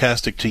something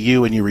sarcastic to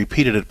you and you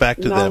repeated it back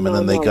to them, and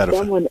then they got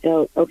someone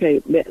else.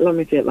 Okay, let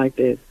me say it like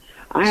this.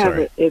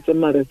 It's a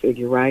mother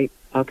figure, right?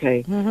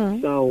 Okay,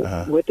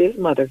 so with this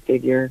mother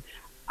figure,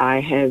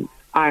 I'm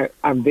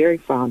very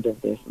fond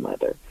of this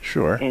mother.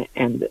 Sure.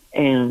 And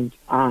in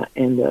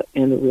the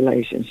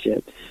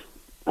relationship.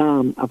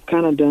 I've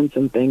kind of done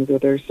some things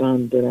with her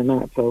son that are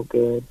not so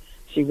good.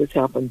 She was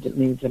helping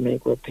me to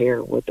make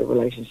repair with the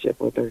relationship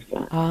with her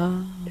son.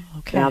 Oh,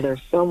 okay. Now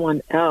there's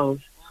someone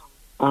else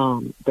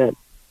that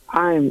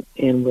I'm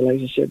in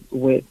relationship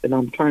with that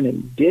I'm trying to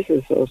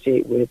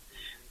disassociate with,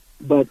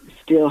 but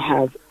still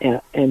has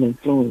an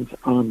influence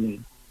on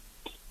me.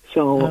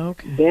 So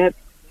that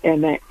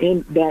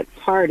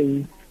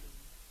party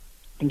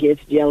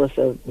gets jealous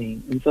of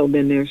me, and so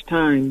then there's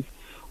times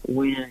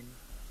when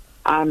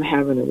I'm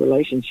having a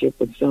relationship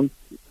with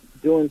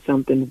doing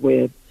something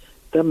with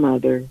the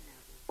mother,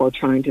 or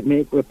trying to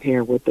make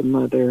repair with the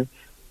mother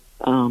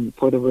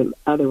for the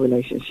other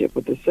relationship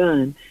with the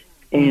son,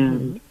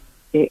 and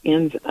it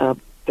ends up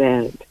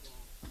that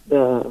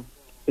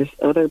this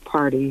other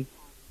party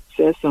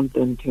says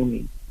something to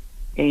me,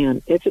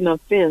 and it's an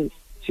offense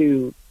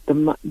to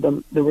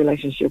the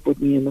relationship with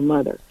me and the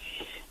mother,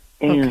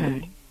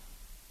 and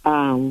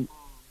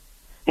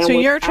so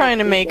you're trying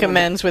to make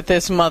amends with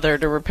this mother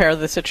to repair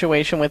the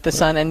situation with the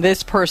son, and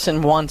this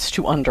person wants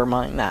to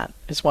undermine that,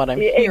 is what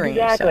I'm hearing.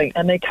 Exactly,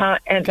 and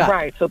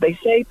right. So they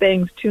say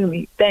things to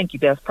me. Thank you.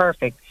 That's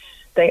perfect.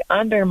 They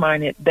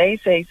undermine it. They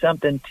say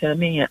something to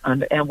me,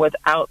 and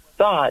without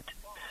thought,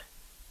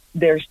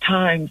 there's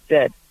times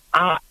that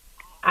I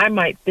I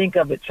might think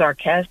of it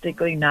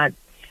sarcastically, not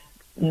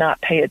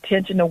pay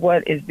attention to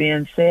what is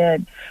being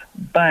said,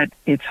 but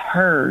it's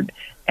heard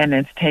and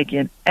it's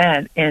taken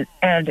and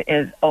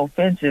is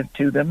offensive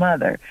to the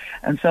mother.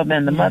 And so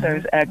then the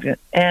mother's acting,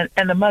 and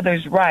the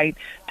mother's right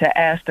to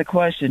ask the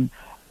question,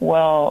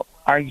 well,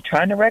 are you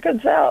trying to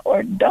reconcile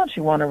or don't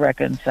you want to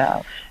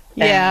reconcile?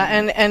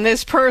 Yeah, and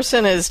this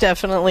person is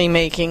definitely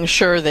making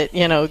sure that,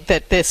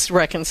 that this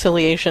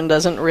reconciliation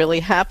doesn't really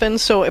happen.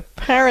 So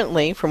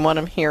apparently, from what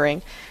I'm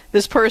hearing,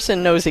 this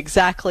person knows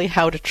exactly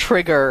how to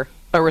trigger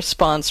a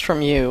response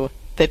from you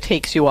that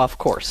takes you off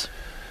course.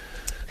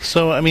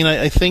 So, I mean,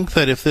 I think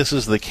that if this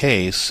is the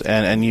case,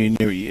 and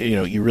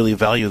you really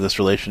value this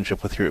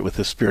relationship with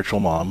this spiritual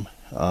mom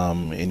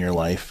in your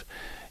life,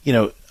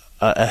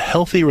 a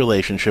healthy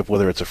relationship,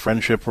 whether it's a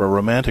friendship or a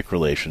romantic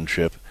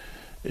relationship,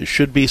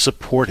 should be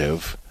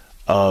supportive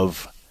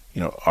of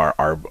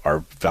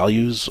our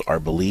values, our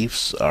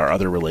beliefs, our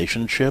other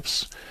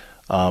relationships.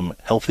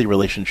 Healthy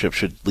relationships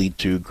should lead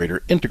to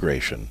greater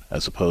integration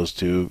as opposed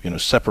to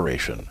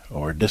separation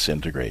or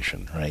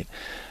disintegration, right?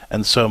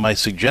 And so my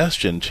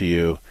suggestion to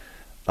you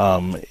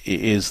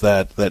is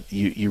that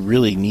you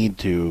really need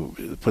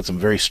to put some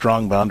very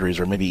strong boundaries,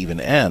 or maybe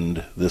even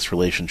end this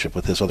relationship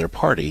with this other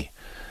party,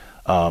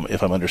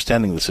 if I'm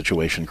understanding the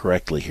situation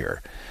correctly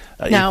here.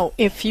 Now,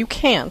 if you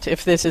can't,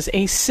 if this is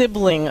a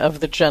sibling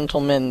of the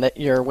gentleman that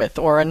you're with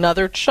or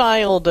another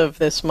child of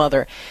this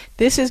mother,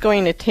 this is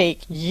going to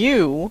take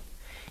you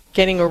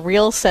getting a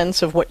real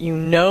sense of what you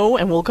know,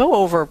 and we'll go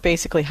over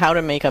basically how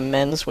to make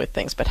amends with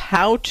things, but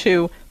how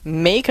to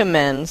make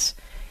amends,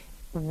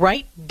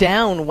 write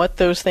down what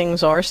those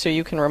things are so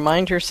you can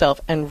remind yourself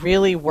and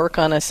really work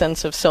on a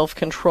sense of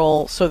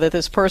self-control so that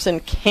this person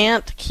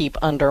can't keep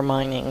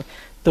undermining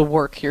the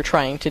work you're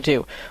trying to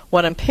do.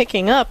 What I'm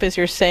picking up is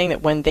you're saying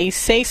that when they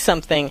say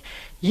something,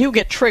 you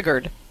get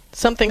triggered.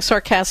 Something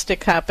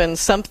sarcastic happens,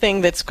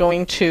 something that's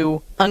going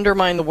to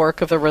undermine the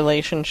work of the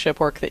relationship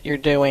work that you're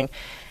doing,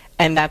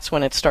 and that's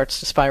when it starts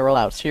to spiral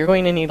out. So you're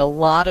going to need a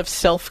lot of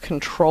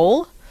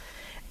self-control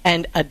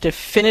and a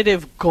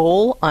definitive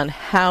goal on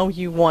how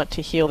you want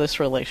to heal this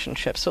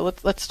relationship. So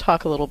let's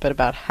talk a little bit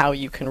about how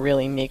you can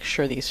really make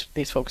sure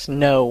these folks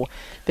know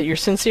that you're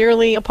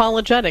sincerely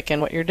apologetic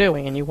in what you're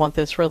doing and you want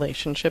this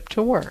relationship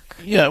to work.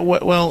 Yeah,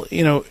 well,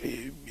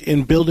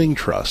 in building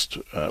trust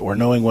or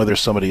knowing whether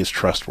somebody is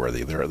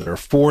trustworthy, there are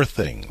four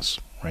things,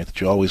 right, that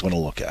you always want to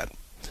look at.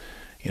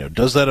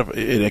 Does that?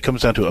 It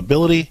comes down to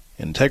ability,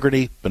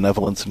 integrity,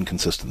 benevolence, and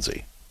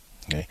consistency.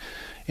 Okay,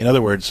 in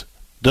other words,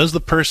 does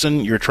the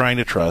person you're trying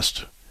to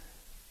trust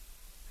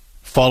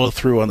follow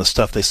through on the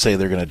stuff they say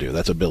they're going to do?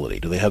 That's ability.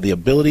 Do they have the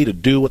ability to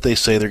do what they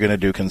say they're going to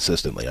do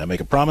consistently? I make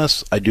a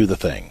promise, I do the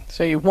thing.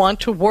 So you want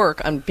to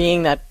work on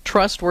being that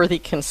trustworthy,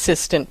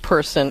 consistent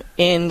person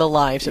in the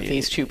lives of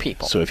these two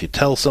people. So if you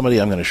tell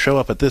somebody I'm going to show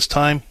up at this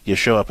time, you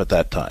show up at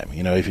that time.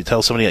 If you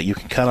tell somebody you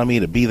can count on me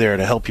to be there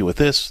to help you with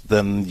this,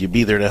 then you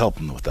be there to help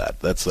them with that.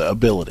 That's the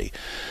ability.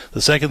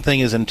 The second thing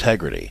is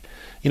integrity.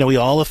 We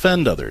all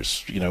offend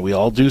others. We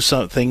all do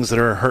some things that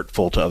are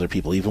hurtful to other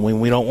people, even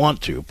when we don't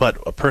want to. But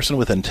a person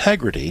with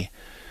integrity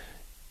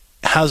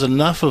has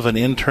enough of an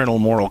internal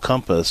moral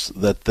compass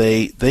that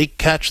they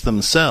catch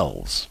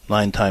themselves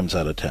 9 times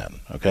out of 10.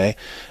 Okay,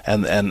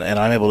 and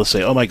I'm able to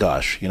say, oh my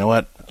gosh, you know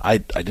what? I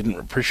didn't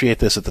appreciate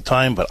this at the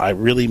time, but I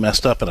really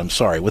messed up, and I'm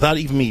sorry, without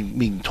even me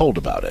being told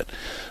about it.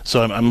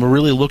 So I'm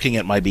really looking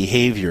at my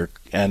behavior,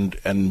 and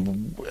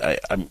I'm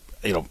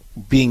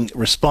being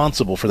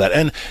responsible for that.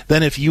 And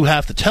then if you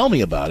have to tell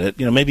me about it,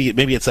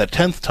 maybe it's that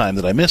 10th time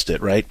that I missed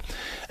it, right?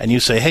 And you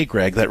say, hey,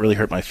 Greg, that really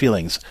hurt my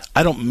feelings.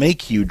 I don't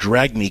make you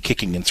drag me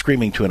kicking and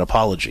screaming to an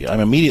apology. I'm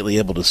immediately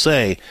able to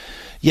say,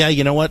 yeah,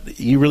 you know what?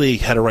 You really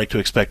had a right to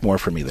expect more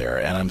from me there,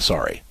 and I'm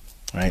sorry.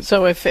 Right?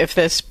 So if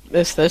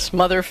this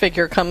mother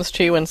figure comes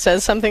to you and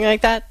says something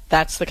like that,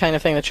 that's the kind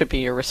of thing that should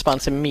be your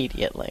response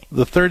immediately.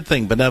 The third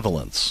thing,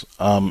 benevolence.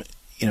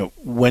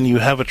 When you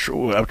have a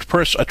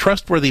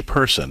trustworthy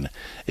person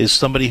is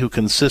somebody who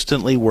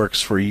consistently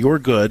works for your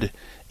good,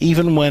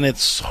 even when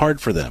it's hard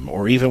for them,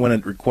 or even when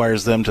it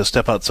requires them to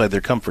step outside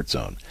their comfort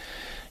zone.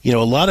 A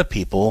lot of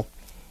people,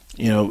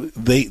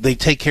 they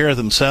take care of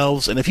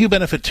themselves, and if you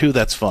benefit too,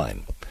 that's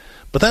fine.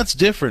 But that's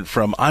different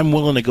from I'm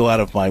willing to go out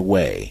of my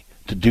way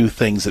to do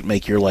things that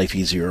make your life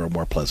easier or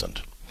more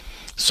pleasant.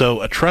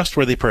 So a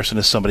trustworthy person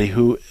is somebody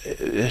who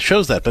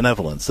shows that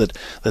benevolence,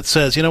 that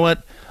says, you know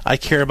what, I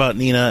care about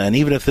Nina, and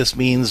even if this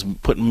means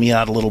putting me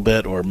out a little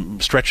bit or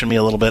stretching me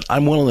a little bit,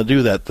 I'm willing to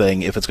do that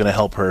thing if it's going to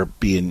help her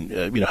be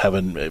have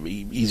an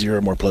easier,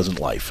 more pleasant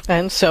life.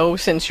 And so,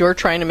 since you're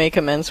trying to make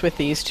amends with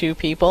these two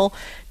people,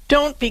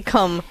 don't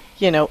become,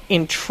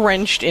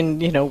 entrenched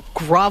in,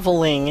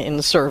 groveling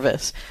in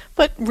service,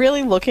 but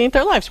really looking at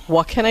their lives.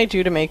 What can I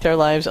do to make their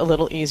lives a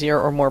little easier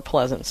or more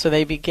pleasant? So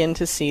they begin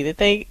to see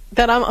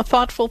that I'm a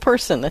thoughtful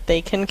person that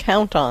they can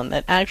count on,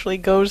 that actually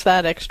goes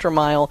that extra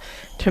mile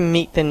to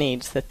meet the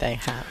needs that they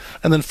have.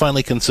 And then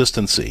finally,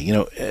 consistency.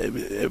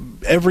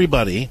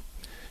 Everybody,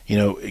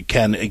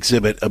 can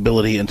exhibit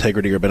ability,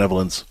 integrity, or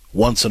benevolence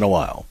once in a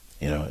while.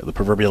 The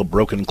proverbial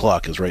broken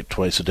clock is right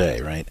twice a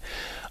day, right?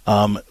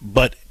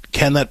 But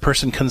can that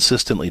person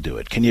consistently do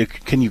it? Can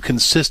you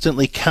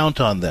consistently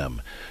count on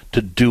them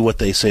to do what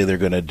they say they're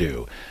going to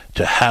do,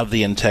 to have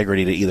the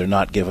integrity to either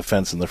not give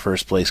offense in the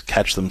first place,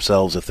 catch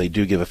themselves if they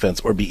do give offense,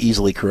 or be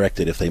easily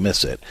corrected if they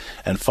miss it,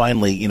 and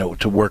finally,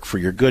 to work for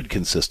your good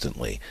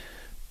consistently?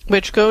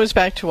 Which goes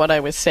back to what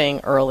I was saying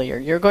earlier.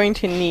 You're going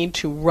to need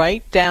to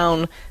write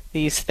down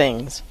these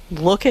things.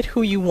 Look at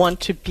who you want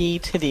to be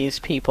to these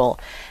people,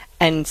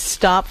 and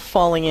stop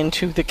falling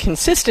into the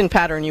consistent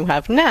pattern you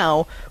have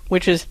now,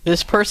 which is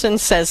this person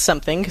says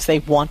something because they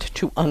want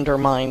to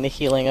undermine the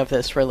healing of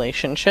this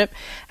relationship,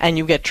 and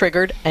you get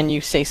triggered and you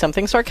say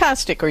something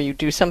sarcastic, or you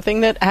do something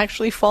that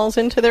actually falls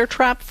into their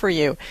trap for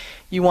you.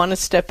 You want to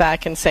step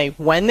back and say,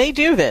 when they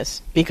do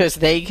this, because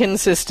they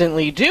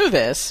consistently do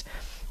this,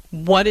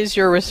 what is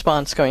your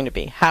response going to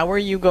be? How are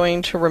you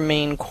going to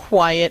remain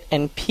quiet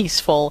and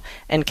peaceful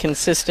and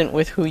consistent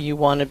with who you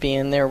want to be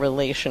in their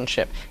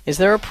relationship? Is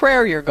there a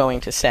prayer you're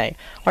going to say?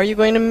 Are you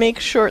going to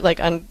make sure,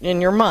 in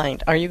your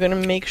mind, are you going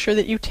to make sure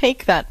that you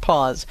take that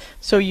pause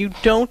so you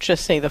don't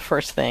just say the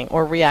first thing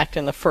or react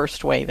in the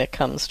first way that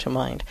comes to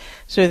mind,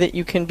 so that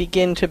you can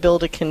begin to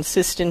build a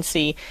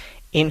consistency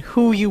in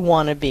who you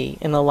want to be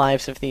in the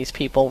lives of these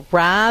people,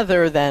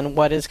 rather than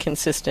what is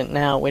consistent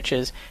now, which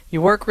is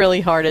you work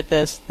really hard at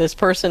this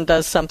person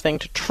does something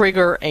to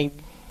trigger a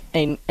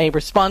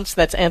response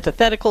that's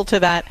antithetical to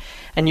that,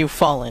 and you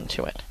fall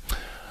into it.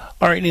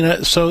 All right,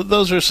 Nina, so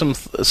those are some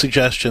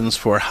suggestions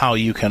for how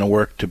you can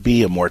work to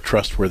be a more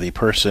trustworthy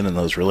person in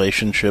those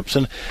relationships,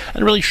 and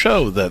really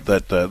show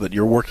that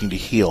you're working to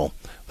heal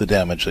the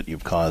damage that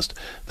you've caused.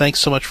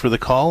 Thanks so much for the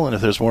call, and if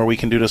there's more we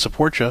can do to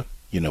support you,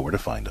 you know where to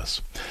find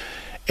us.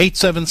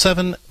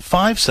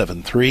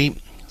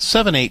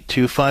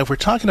 877-573-7825. We're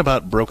talking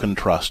about broken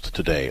trust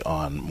today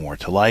on More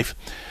to Life.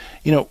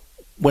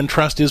 When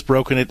trust is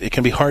broken, it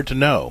can be hard to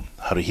know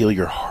how to heal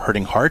your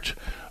hurting heart,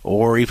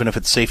 or even if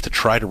it's safe to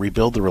try to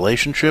rebuild the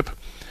relationship.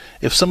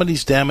 If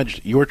somebody's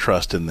damaged your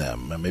trust in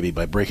them, maybe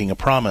by breaking a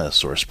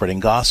promise or spreading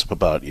gossip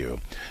about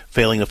you,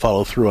 failing to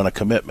follow through on a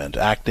commitment,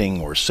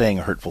 acting or saying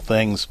hurtful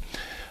things,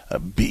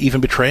 even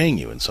betraying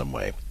you in some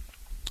way,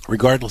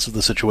 regardless of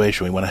the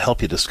situation, we want to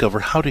help you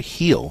discover how to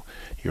heal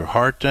your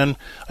heart and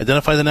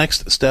identify the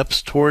next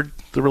steps toward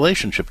the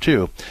relationship,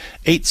 too.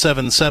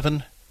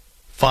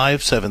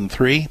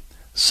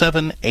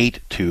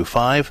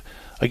 877-573-7825.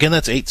 Again,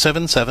 that's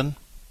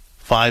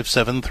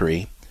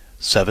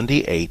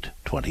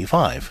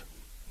 877-573-7825.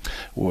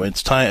 Well,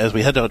 it's time, as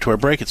we head out to our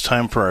break, it's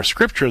time for our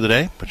scripture of the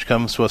day, which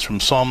comes to us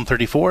from Psalm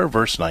 34,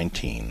 verse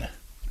 19.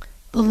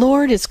 The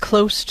Lord is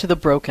close to the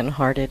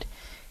brokenhearted.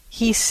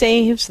 He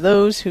saves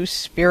those whose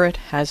spirit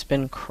has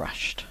been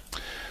crushed.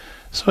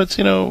 So it's,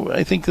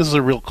 I think this is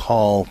a real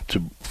call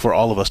for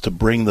all of us to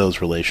bring those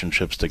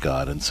relationships to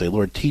God and say,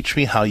 Lord, teach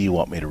me how you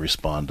want me to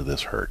respond to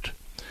this hurt.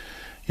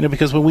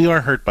 Because when we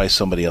are hurt by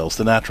somebody else,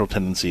 the natural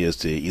tendency is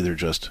to either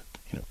just,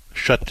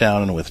 shut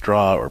down and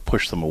withdraw or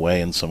push them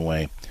away in some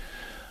way.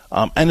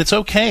 And it's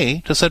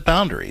okay to set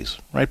boundaries,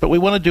 right? But we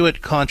want to do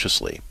it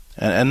consciously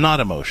and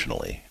not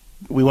emotionally.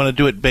 We want to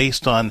do it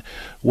based on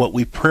what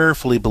we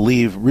prayerfully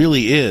believe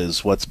really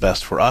is what's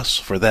best for us,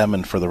 for them,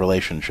 and for the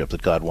relationship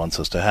that God wants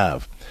us to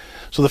have.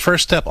 So the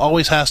first step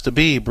always has to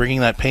be bringing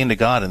that pain to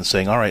God and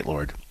saying, all right,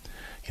 Lord,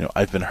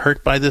 I've been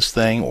hurt by this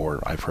thing, or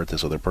I've hurt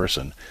this other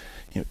person.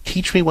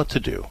 Teach me what to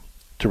do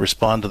to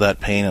respond to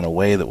that pain in a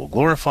way that will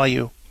glorify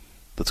you,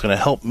 that's going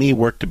to help me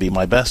work to be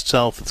my best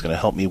self, that's going to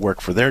help me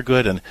work for their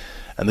good and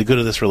the good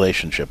of this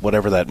relationship,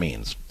 whatever that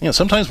means.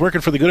 Sometimes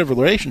working for the good of a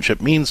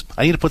relationship means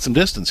I need to put some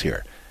distance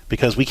here,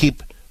 because we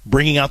keep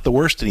bringing out the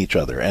worst in each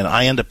other, and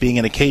I end up being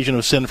an occasion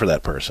of sin for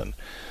that person.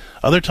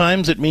 Other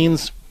times it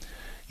means,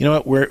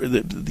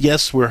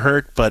 yes, we're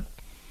hurt, but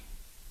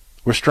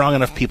we're strong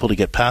enough people to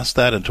get past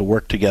that and to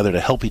work together to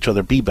help each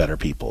other be better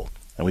people,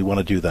 and we want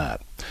to do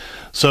that.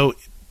 So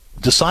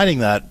deciding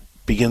that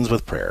begins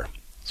with prayer.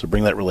 So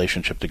bring that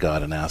relationship to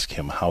God and ask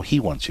Him how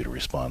He wants you to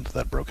respond to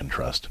that broken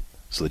trust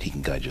so that He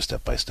can guide you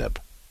step by step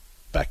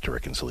back to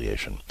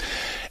reconciliation.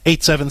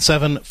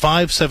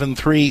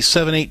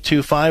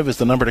 877-573-7825 is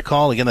the number to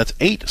call. Again, that's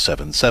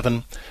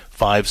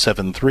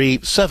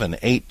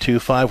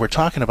 877-573-7825. We're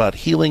talking about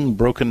healing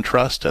broken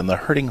trust and the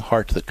hurting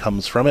heart that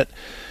comes from it.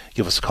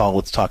 Give us a call.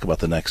 Let's talk about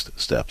the next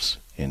steps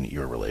in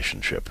your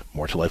relationship.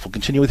 More to Life will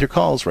continue with your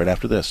calls right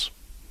after this.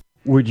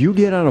 Would you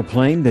get on a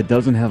plane that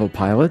doesn't have a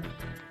pilot?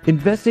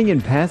 Investing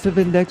in passive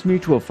index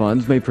mutual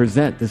funds may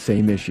present the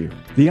same issue.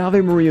 The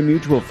Ave Maria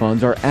mutual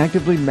funds are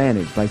actively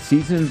managed by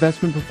seasoned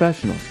investment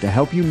professionals to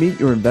help you meet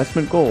your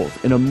investment goals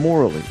in a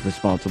morally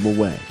responsible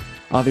way.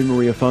 Ave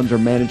Maria funds are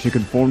managed to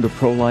conform to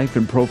pro-life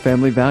and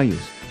pro-family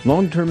values.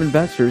 Long-term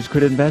investors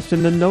could invest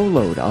in the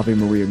no-load Ave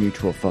Maria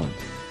mutual funds.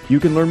 You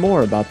can learn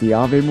more about the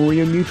Ave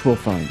Maria mutual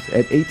funds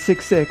at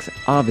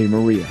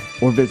 866-AVE-MARIA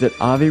or visit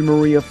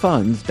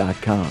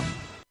AveMariaFunds.com.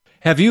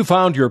 Have you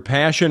found your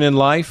passion in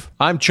life?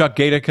 I'm Chuck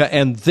Gatica,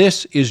 and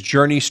this is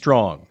Journey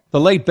Strong. The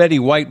late Betty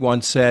White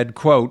once said,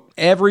 quote,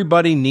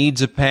 "Everybody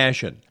needs a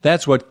passion.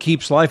 That's what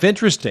keeps life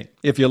interesting.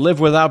 If you live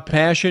without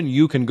passion,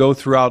 you can go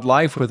throughout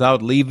life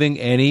without leaving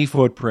any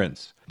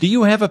footprints." Do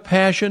you have a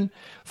passion?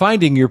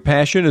 Finding your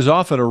passion is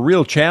often a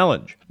real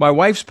challenge. My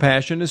wife's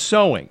passion is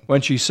sewing. When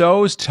she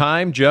sews,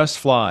 time just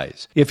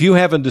flies. If you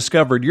haven't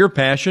discovered your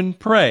passion,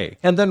 pray,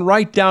 and then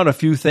write down a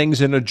few things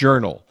in a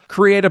journal.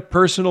 Create a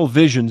personal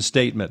vision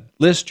statement.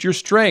 List your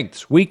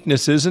strengths,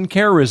 weaknesses, and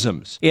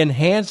charisms.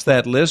 Enhance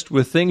that list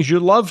with things you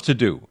love to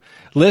do.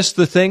 List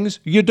the things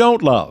you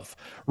don't love.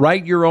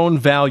 Write your own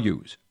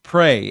values.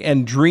 Pray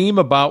and dream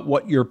about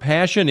what your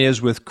passion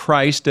is with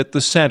Christ at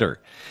the center.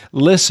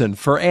 Listen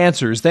for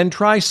answers, then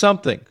try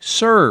something.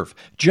 Serve.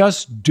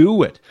 Just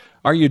do it.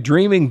 Are you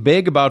dreaming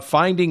big about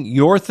finding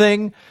your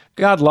thing?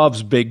 God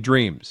loves big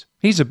dreams.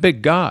 He's a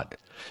big God.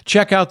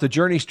 Check out the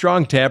Journey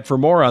Strong tab for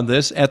more on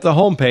this at the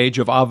homepage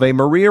of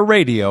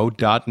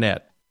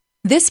AveMariaRadio.net.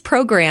 This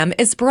program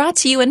is brought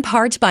to you in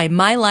part by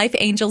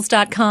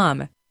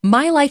MyLifeAngels.com.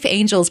 My Life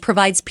Angels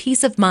provides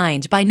peace of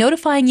mind by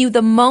notifying you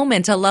the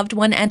moment a loved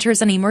one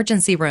enters an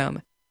emergency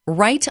room.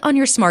 Right on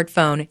your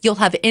smartphone, you'll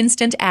have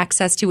instant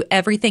access to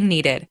everything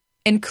needed,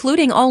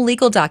 including all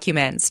legal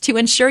documents, to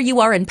ensure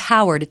you are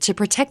empowered to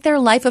protect their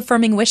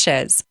life-affirming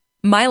wishes.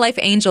 My Life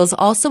Angels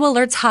also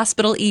alerts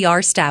hospital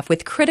ER staff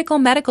with critical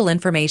medical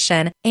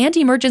information and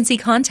emergency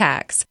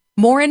contacts.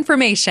 More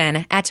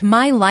information at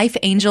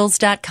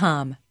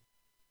MyLifeAngels.com.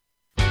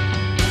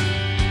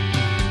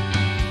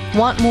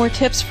 Want more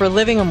tips for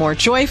living a more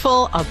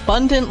joyful,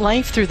 abundant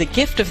life through the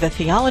gift of the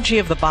theology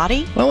of the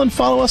body? Well, and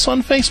follow us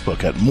on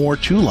Facebook at More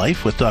to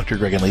Life with Dr.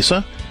 Greg and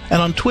Lisa,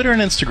 and on Twitter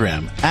and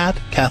Instagram at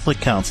Catholic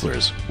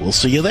Counselors. We'll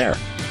see you there.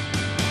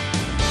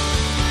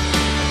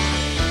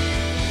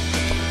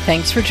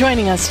 Thanks for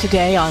joining us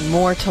today on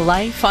More to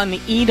Life on the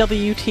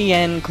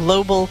EWTN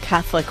Global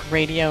Catholic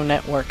Radio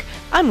Network.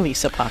 I'm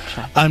Lisa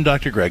Popchak. I'm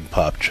Dr. Greg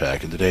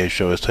Popchak, and today's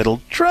show is titled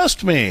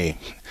Trust Me.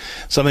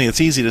 Something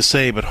that's easy to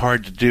say but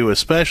hard to do,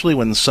 especially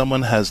when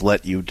someone has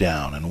let you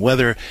down. And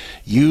whether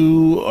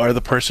you are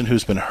the person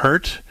who's been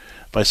hurt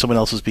by someone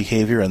else's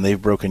behavior and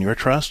they've broken your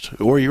trust,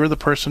 or you're the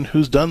person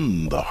who's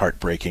done the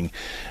heartbreaking,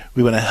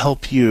 we want to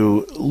help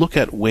you look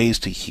at ways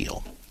to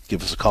heal.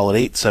 Give us a call at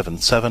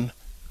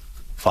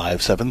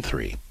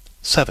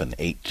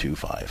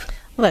 877-573-7825.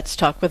 Let's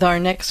talk with our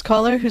next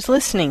caller who's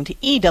listening to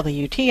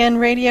EWTN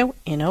Radio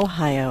in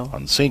Ohio.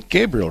 On St.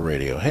 Gabriel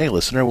Radio. Hey,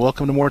 listener,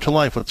 welcome to More to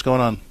Life. What's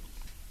going on?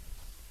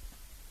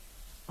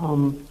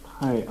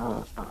 Hi.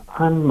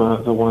 I'm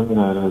the one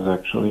that has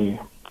actually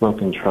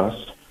broken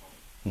trust.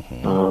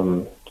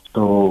 Mm-hmm.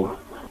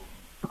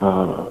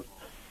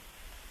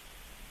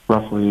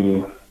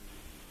 Roughly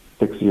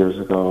 6 years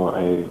ago,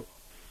 I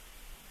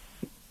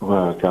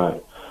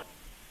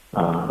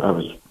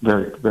was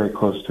very, very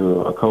close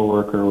to a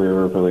coworker. We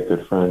were really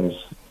good friends.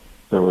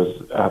 There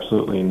was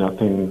absolutely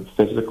nothing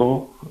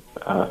physical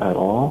at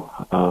all.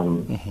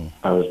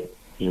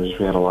 We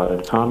had a lot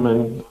in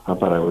common,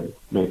 but I would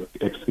make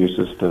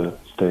excuses to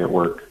stay at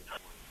work.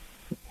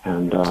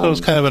 And so it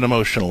was kind of an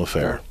emotional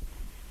affair.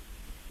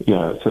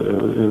 Yeah, it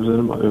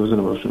was an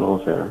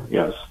emotional affair.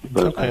 Yes,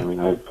 but okay. I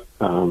mean,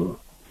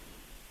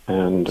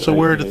 So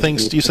where do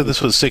things? You said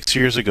this was 6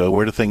 years ago.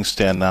 Where do things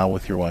stand now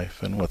with your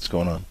wife, and what's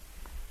going on?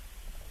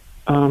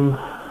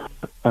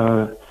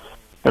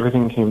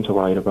 Everything came to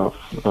light about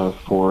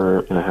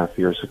 4.5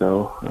 years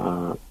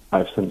ago.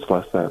 I've since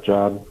left that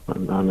job.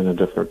 I'm in a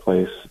different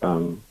place.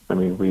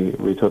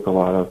 We took a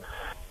lot of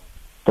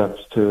steps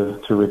to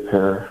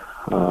repair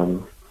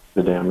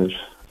the damage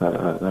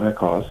that I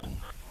caused.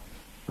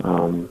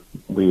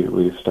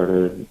 We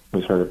started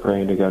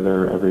praying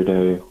together every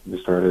day.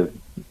 We started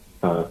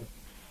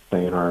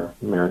saying our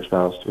marriage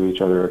vows to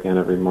each other again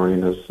every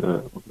morning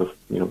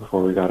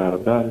before we got out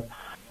of bed.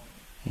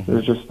 Mm-hmm.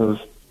 There's just those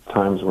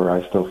times where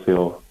I still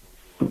feel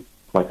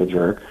like a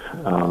jerk.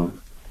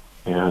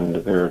 And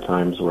there are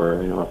times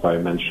where, if I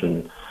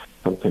mention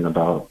something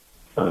about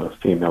a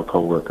female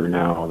coworker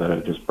now, that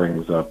it just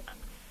brings up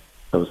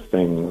those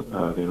things,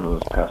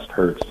 those past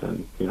hurts.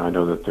 And, I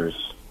know that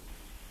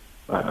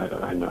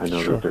I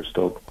know Sure. that there's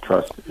still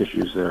trust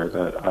issues there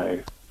that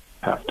I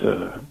have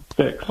to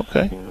fix.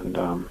 Okay. And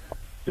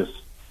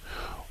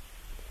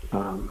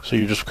so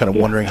you're just kind of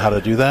wondering how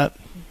to do that?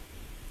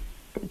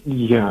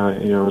 Yeah,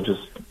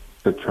 just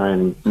to try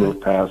and move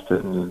past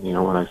it. And,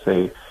 when I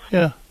say,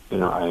 yeah,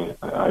 I'm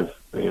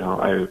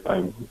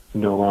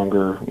no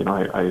longer,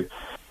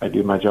 I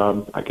do my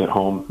job. I get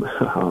home.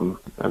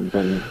 I've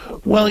been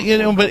well,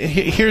 but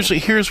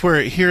here's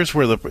where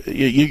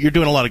you're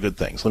doing a lot of good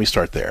things. Let me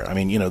start there. I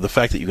mean, the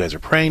fact that you guys are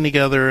praying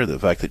together, the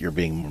fact that you're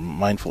being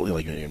mindful,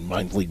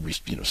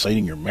 mindfully,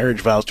 citing your marriage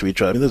vows to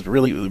each other. I mean, this is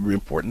really, really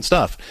important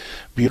stuff.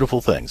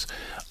 Beautiful things.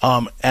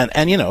 And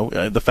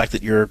the fact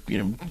that you're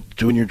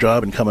doing your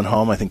job and coming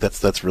home, I think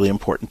that's really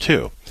important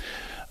too.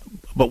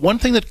 But one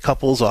thing that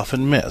couples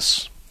often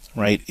miss,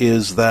 right,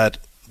 is that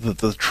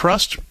the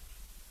trust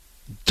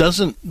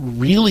doesn't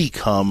really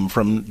come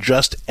from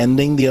just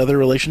ending the other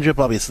relationship.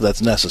 Obviously,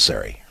 that's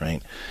necessary,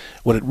 right?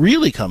 What it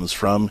really comes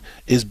from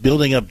is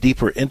building up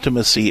deeper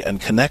intimacy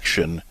and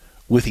connection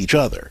with each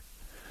other,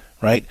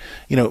 right?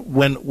 You know,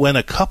 when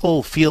a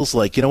couple feels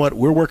like, you know what,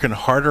 we're working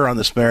harder on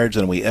this marriage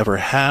than we ever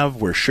have,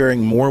 we're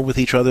sharing more with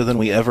each other than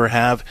we ever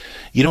have,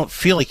 you don't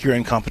feel like you're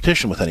in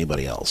competition with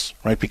anybody else,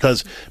 right?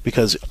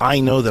 Because I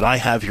know that I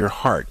have your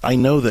heart. I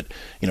know that,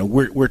 you know,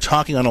 we're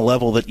talking on a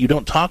level that you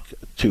don't talk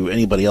to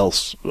anybody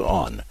else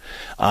on.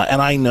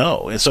 And I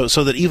know. And so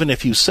that even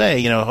if you say,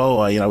 you know,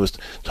 I was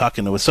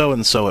talking with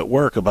so-and-so at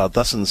work about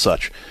thus and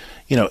such,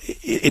 you know,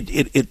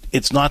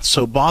 it's not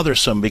so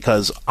bothersome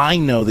because I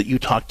know that you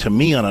talk to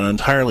me on an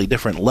entirely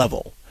different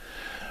level,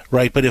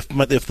 right? But if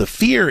the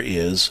fear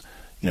is,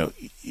 you know,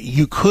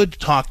 you could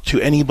talk to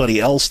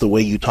anybody else the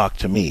way you talk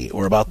to me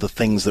or about the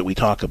things that we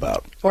talk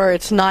about. Or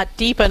it's not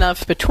deep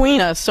enough between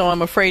us, so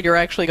I'm afraid you're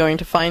actually going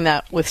to find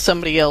that with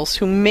somebody else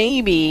who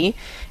maybe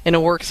in a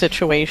work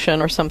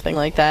situation or something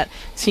like that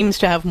seems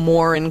to have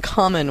more in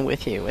common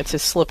with you. It's a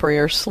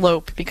slipperier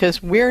slope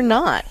because we're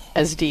not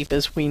as deep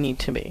as we need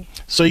to be.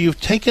 So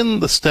you've taken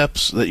the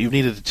steps that you've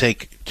needed to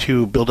take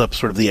to build up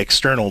sort of the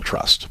external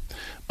trust.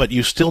 But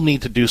you still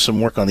need to do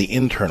some work on the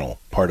internal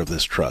part of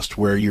this trust,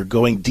 where you're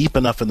going deep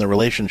enough in the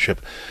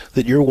relationship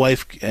that your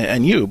wife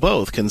and you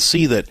both can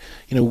see that,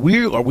 you know,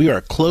 we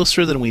are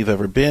closer than we've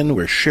ever been.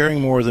 We're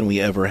sharing more than we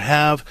ever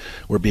have.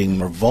 We're being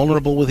more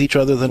vulnerable with each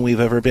other than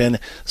we've ever been,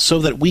 so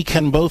that we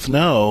can both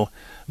know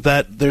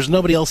that there's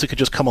nobody else that could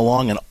just come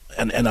along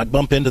and I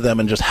bump into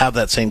them and just have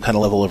that same kind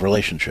of level of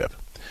relationship.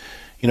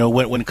 You know,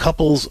 when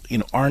couples, you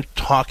know, aren't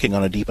talking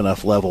on a deep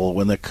enough level,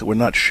 when we're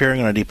not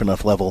sharing on a deep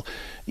enough level,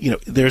 you know,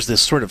 there's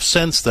this sort of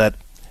sense that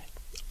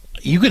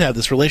you could have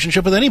this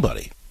relationship with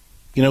anybody.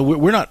 You know,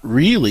 we're not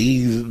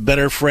really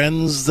better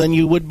friends than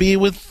you would be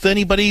with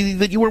anybody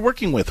that you were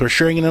working with or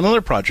sharing in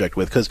another project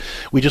with, because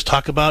we just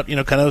talk about, you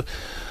know, kind of,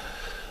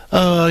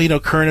 you know,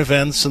 current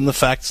events and the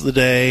facts of the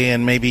day,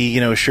 and maybe,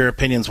 you know, share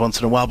opinions once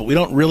in a while, but we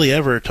don't really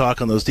ever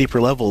talk on those deeper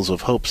levels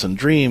of hopes and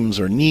dreams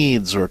or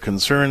needs or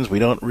concerns. We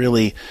don't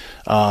really,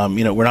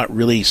 you know, we're not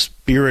really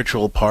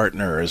spiritual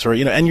partners, or,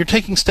 you know, and you're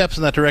taking steps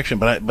in that direction,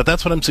 but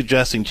that's what I'm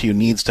suggesting to you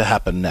needs to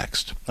happen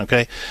next,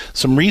 okay?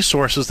 Some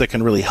resources that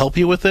can really help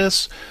you with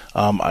this.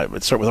 I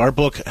would start with our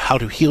book, How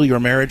to Heal Your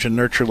Marriage and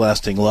Nurture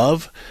Lasting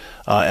Love.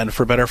 And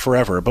For Better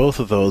Forever. Both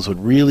of those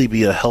would really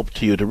be a help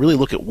to you to really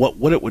look at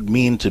what it would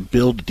mean to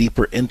build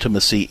deeper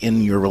intimacy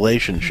in your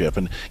relationship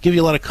and give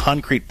you a lot of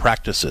concrete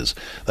practices.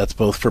 That's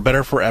both For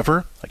Better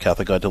Forever, A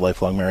Catholic Guide to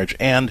Lifelong Marriage,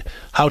 and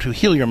How to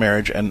Heal Your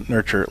Marriage and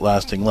Nurture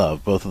Lasting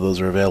Love. Both of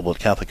those are available at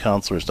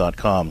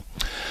CatholicCounselors.com.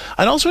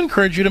 I'd also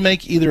encourage you to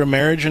make either a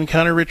Marriage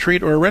Encounter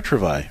retreat or a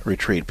Retrovi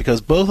retreat,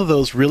 because both of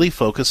those really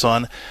focus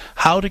on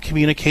how to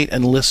communicate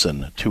and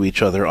listen to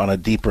each other on a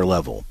deeper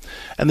level.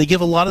 And they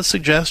give a lot of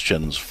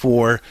suggestions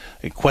for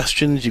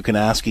questions you can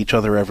ask each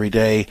other every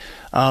day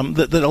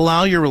that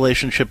allow your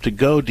relationship to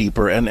go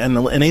deeper and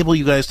enable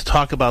you guys to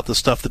talk about the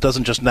stuff that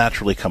doesn't just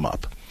naturally come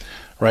up,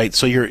 right?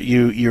 So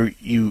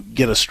you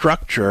get a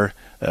structure.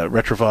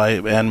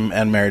 Retrovi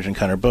and Marriage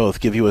Encounter both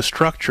give you a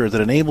structure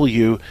that enable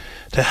you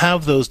to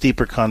have those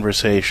deeper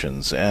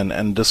conversations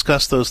and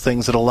discuss those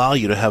things that allow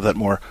you to have that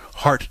more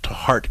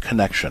heart-to-heart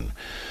connection.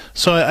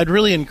 So I'd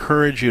really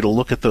encourage you to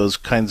look at those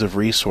kinds of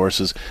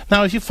resources.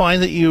 Now, if you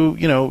find that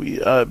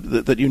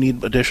that you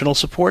need additional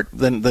support,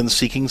 then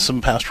seeking some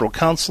pastoral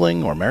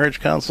counseling or marriage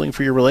counseling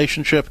for your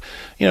relationship,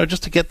 you know,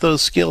 just to get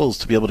those skills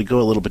to be able to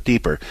go a little bit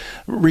deeper.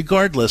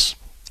 Regardless,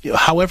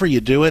 however you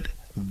do it,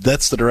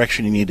 that's the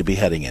direction you need to be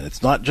heading in.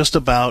 It's not just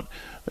about,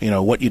 you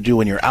know, what you do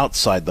when you're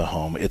outside the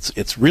home.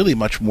 It's really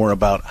much more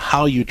about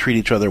how you treat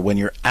each other when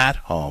you're at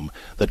home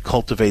that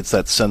cultivates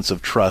that sense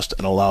of trust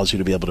and allows you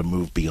to be able to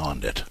move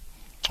beyond it.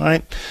 All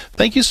right.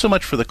 Thank you so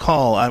much for the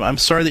call. I'm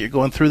sorry that you're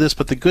going through this,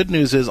 but the good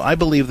news is I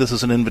believe this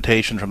is an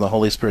invitation from the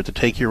Holy Spirit to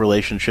take your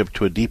relationship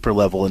to a deeper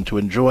level and to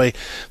enjoy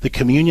the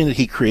communion that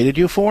He created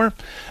you for,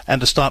 and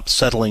to stop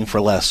settling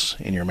for less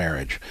in your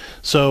marriage.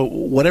 So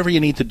whatever you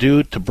need to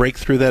do to break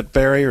through that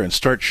barrier and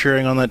start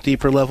sharing on that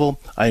deeper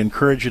level, I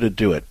encourage you to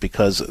do it,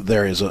 because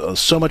there is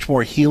so much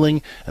more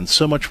healing and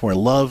so much more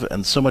love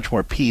and so much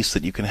more peace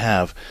that you can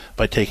have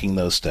by taking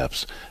those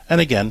steps.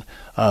 And again,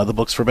 the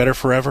books For Better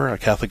Forever, A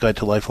Catholic Guide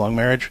to Lifelong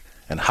Marriage,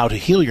 and How to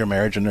Heal Your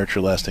Marriage and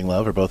Nurture Lasting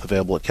Love are both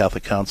available at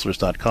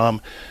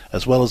CatholicCounselors.com,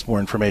 as well as more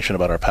information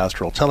about our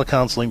pastoral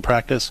telecounseling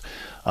practice.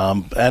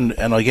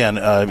 And again,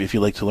 if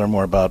you'd like to learn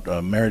more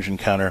about Marriage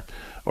Encounter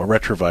or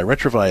Retrovi,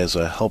 Retrovi is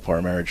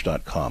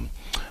helpourmarriage.com.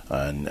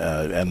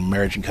 And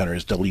Marriage Encounter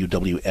is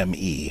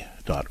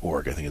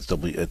WWME.org. I think it's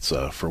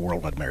for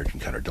Worldwide Marriage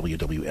Encounter,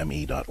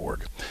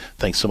 WWME.org.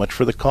 Thanks so much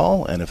for the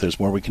call, and if there's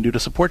more we can do to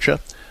support you,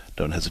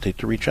 don't hesitate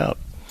to reach out.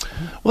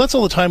 Well, that's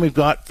all the time we've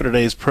got for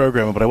today's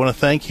program, but I want to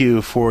thank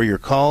you for your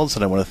calls,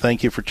 and I want to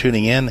thank you for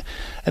tuning in.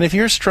 And if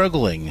you're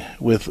struggling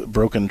with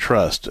broken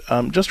trust,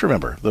 just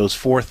remember those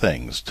 4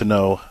 things to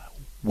know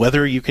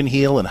whether you can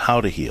heal and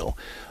how to heal: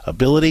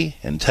 ability,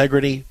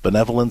 integrity,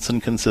 benevolence,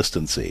 and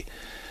consistency.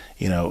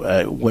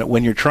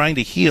 When you're trying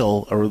to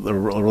heal a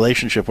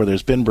relationship where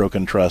there's been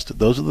broken trust,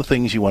 those are the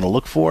things you want to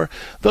look for.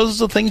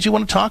 Those are the things you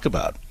want to talk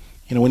about.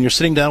 When you're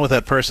sitting down with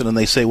that person and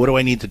they say, what do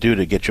I need to do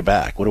to get you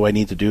back? What do I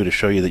need to do to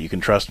show you that you can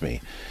trust me?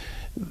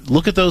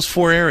 Look at those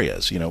 4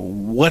 areas.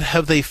 What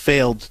have they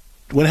failed?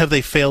 When have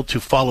they failed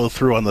to follow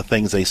through on the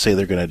things they say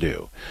they're going to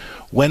do?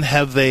 When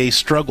have they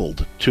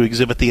struggled to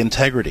exhibit the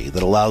integrity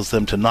that allows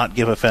them to not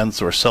give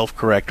offense or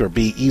self-correct or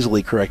be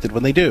easily corrected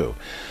when they do?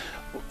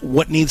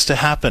 What needs to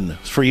happen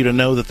for you to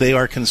know that they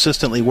are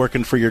consistently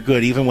working for your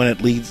good, even when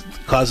it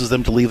causes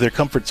them to leave their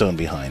comfort zone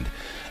behind?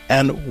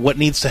 And what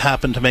needs to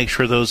happen to make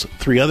sure those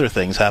 3 other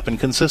things happen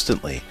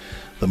consistently?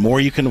 The more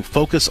you can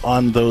focus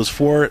on those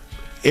 4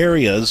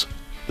 areas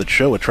that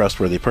show a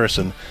trustworthy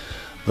person,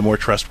 the more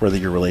trustworthy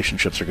your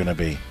relationships are going to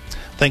be.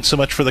 Thanks so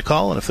much for the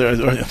call, and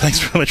thanks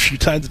very much for your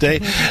time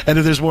today. And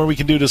if there's more we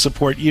can do to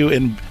support you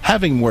in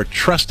having more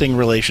trusting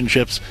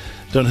relationships,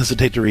 don't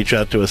hesitate to reach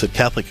out to us at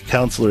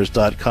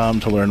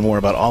CatholicCounselors.com to learn more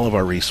about all of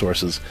our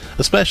resources,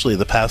 especially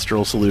the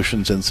Pastoral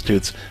Solutions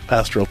Institute's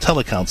pastoral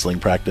telecounseling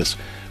practice,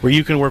 where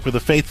you can work with a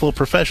faithful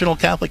professional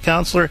Catholic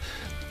counselor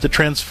to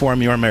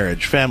transform your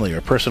marriage, family, or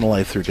personal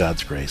life through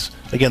God's grace.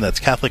 Again, that's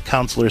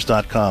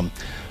CatholicCounselors.com.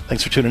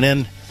 Thanks for tuning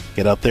in.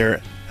 Get out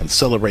there and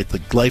celebrate the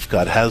life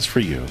God has for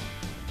you.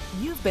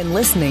 You've been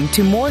listening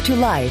to More to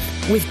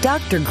Life with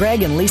Dr.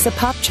 Greg and Lisa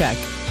Popchak.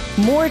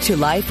 More to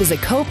Life is a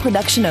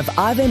co-production of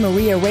Ave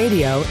Maria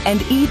Radio and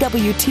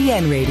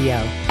EWTN Radio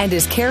and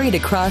is carried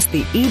across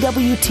the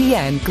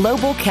EWTN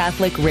Global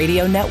Catholic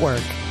Radio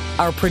Network.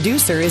 Our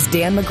producer is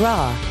Dan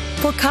McGraw.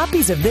 For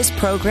copies of this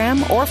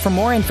program or for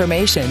more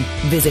information,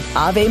 visit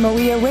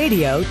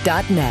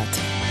AveMariaRadio.net.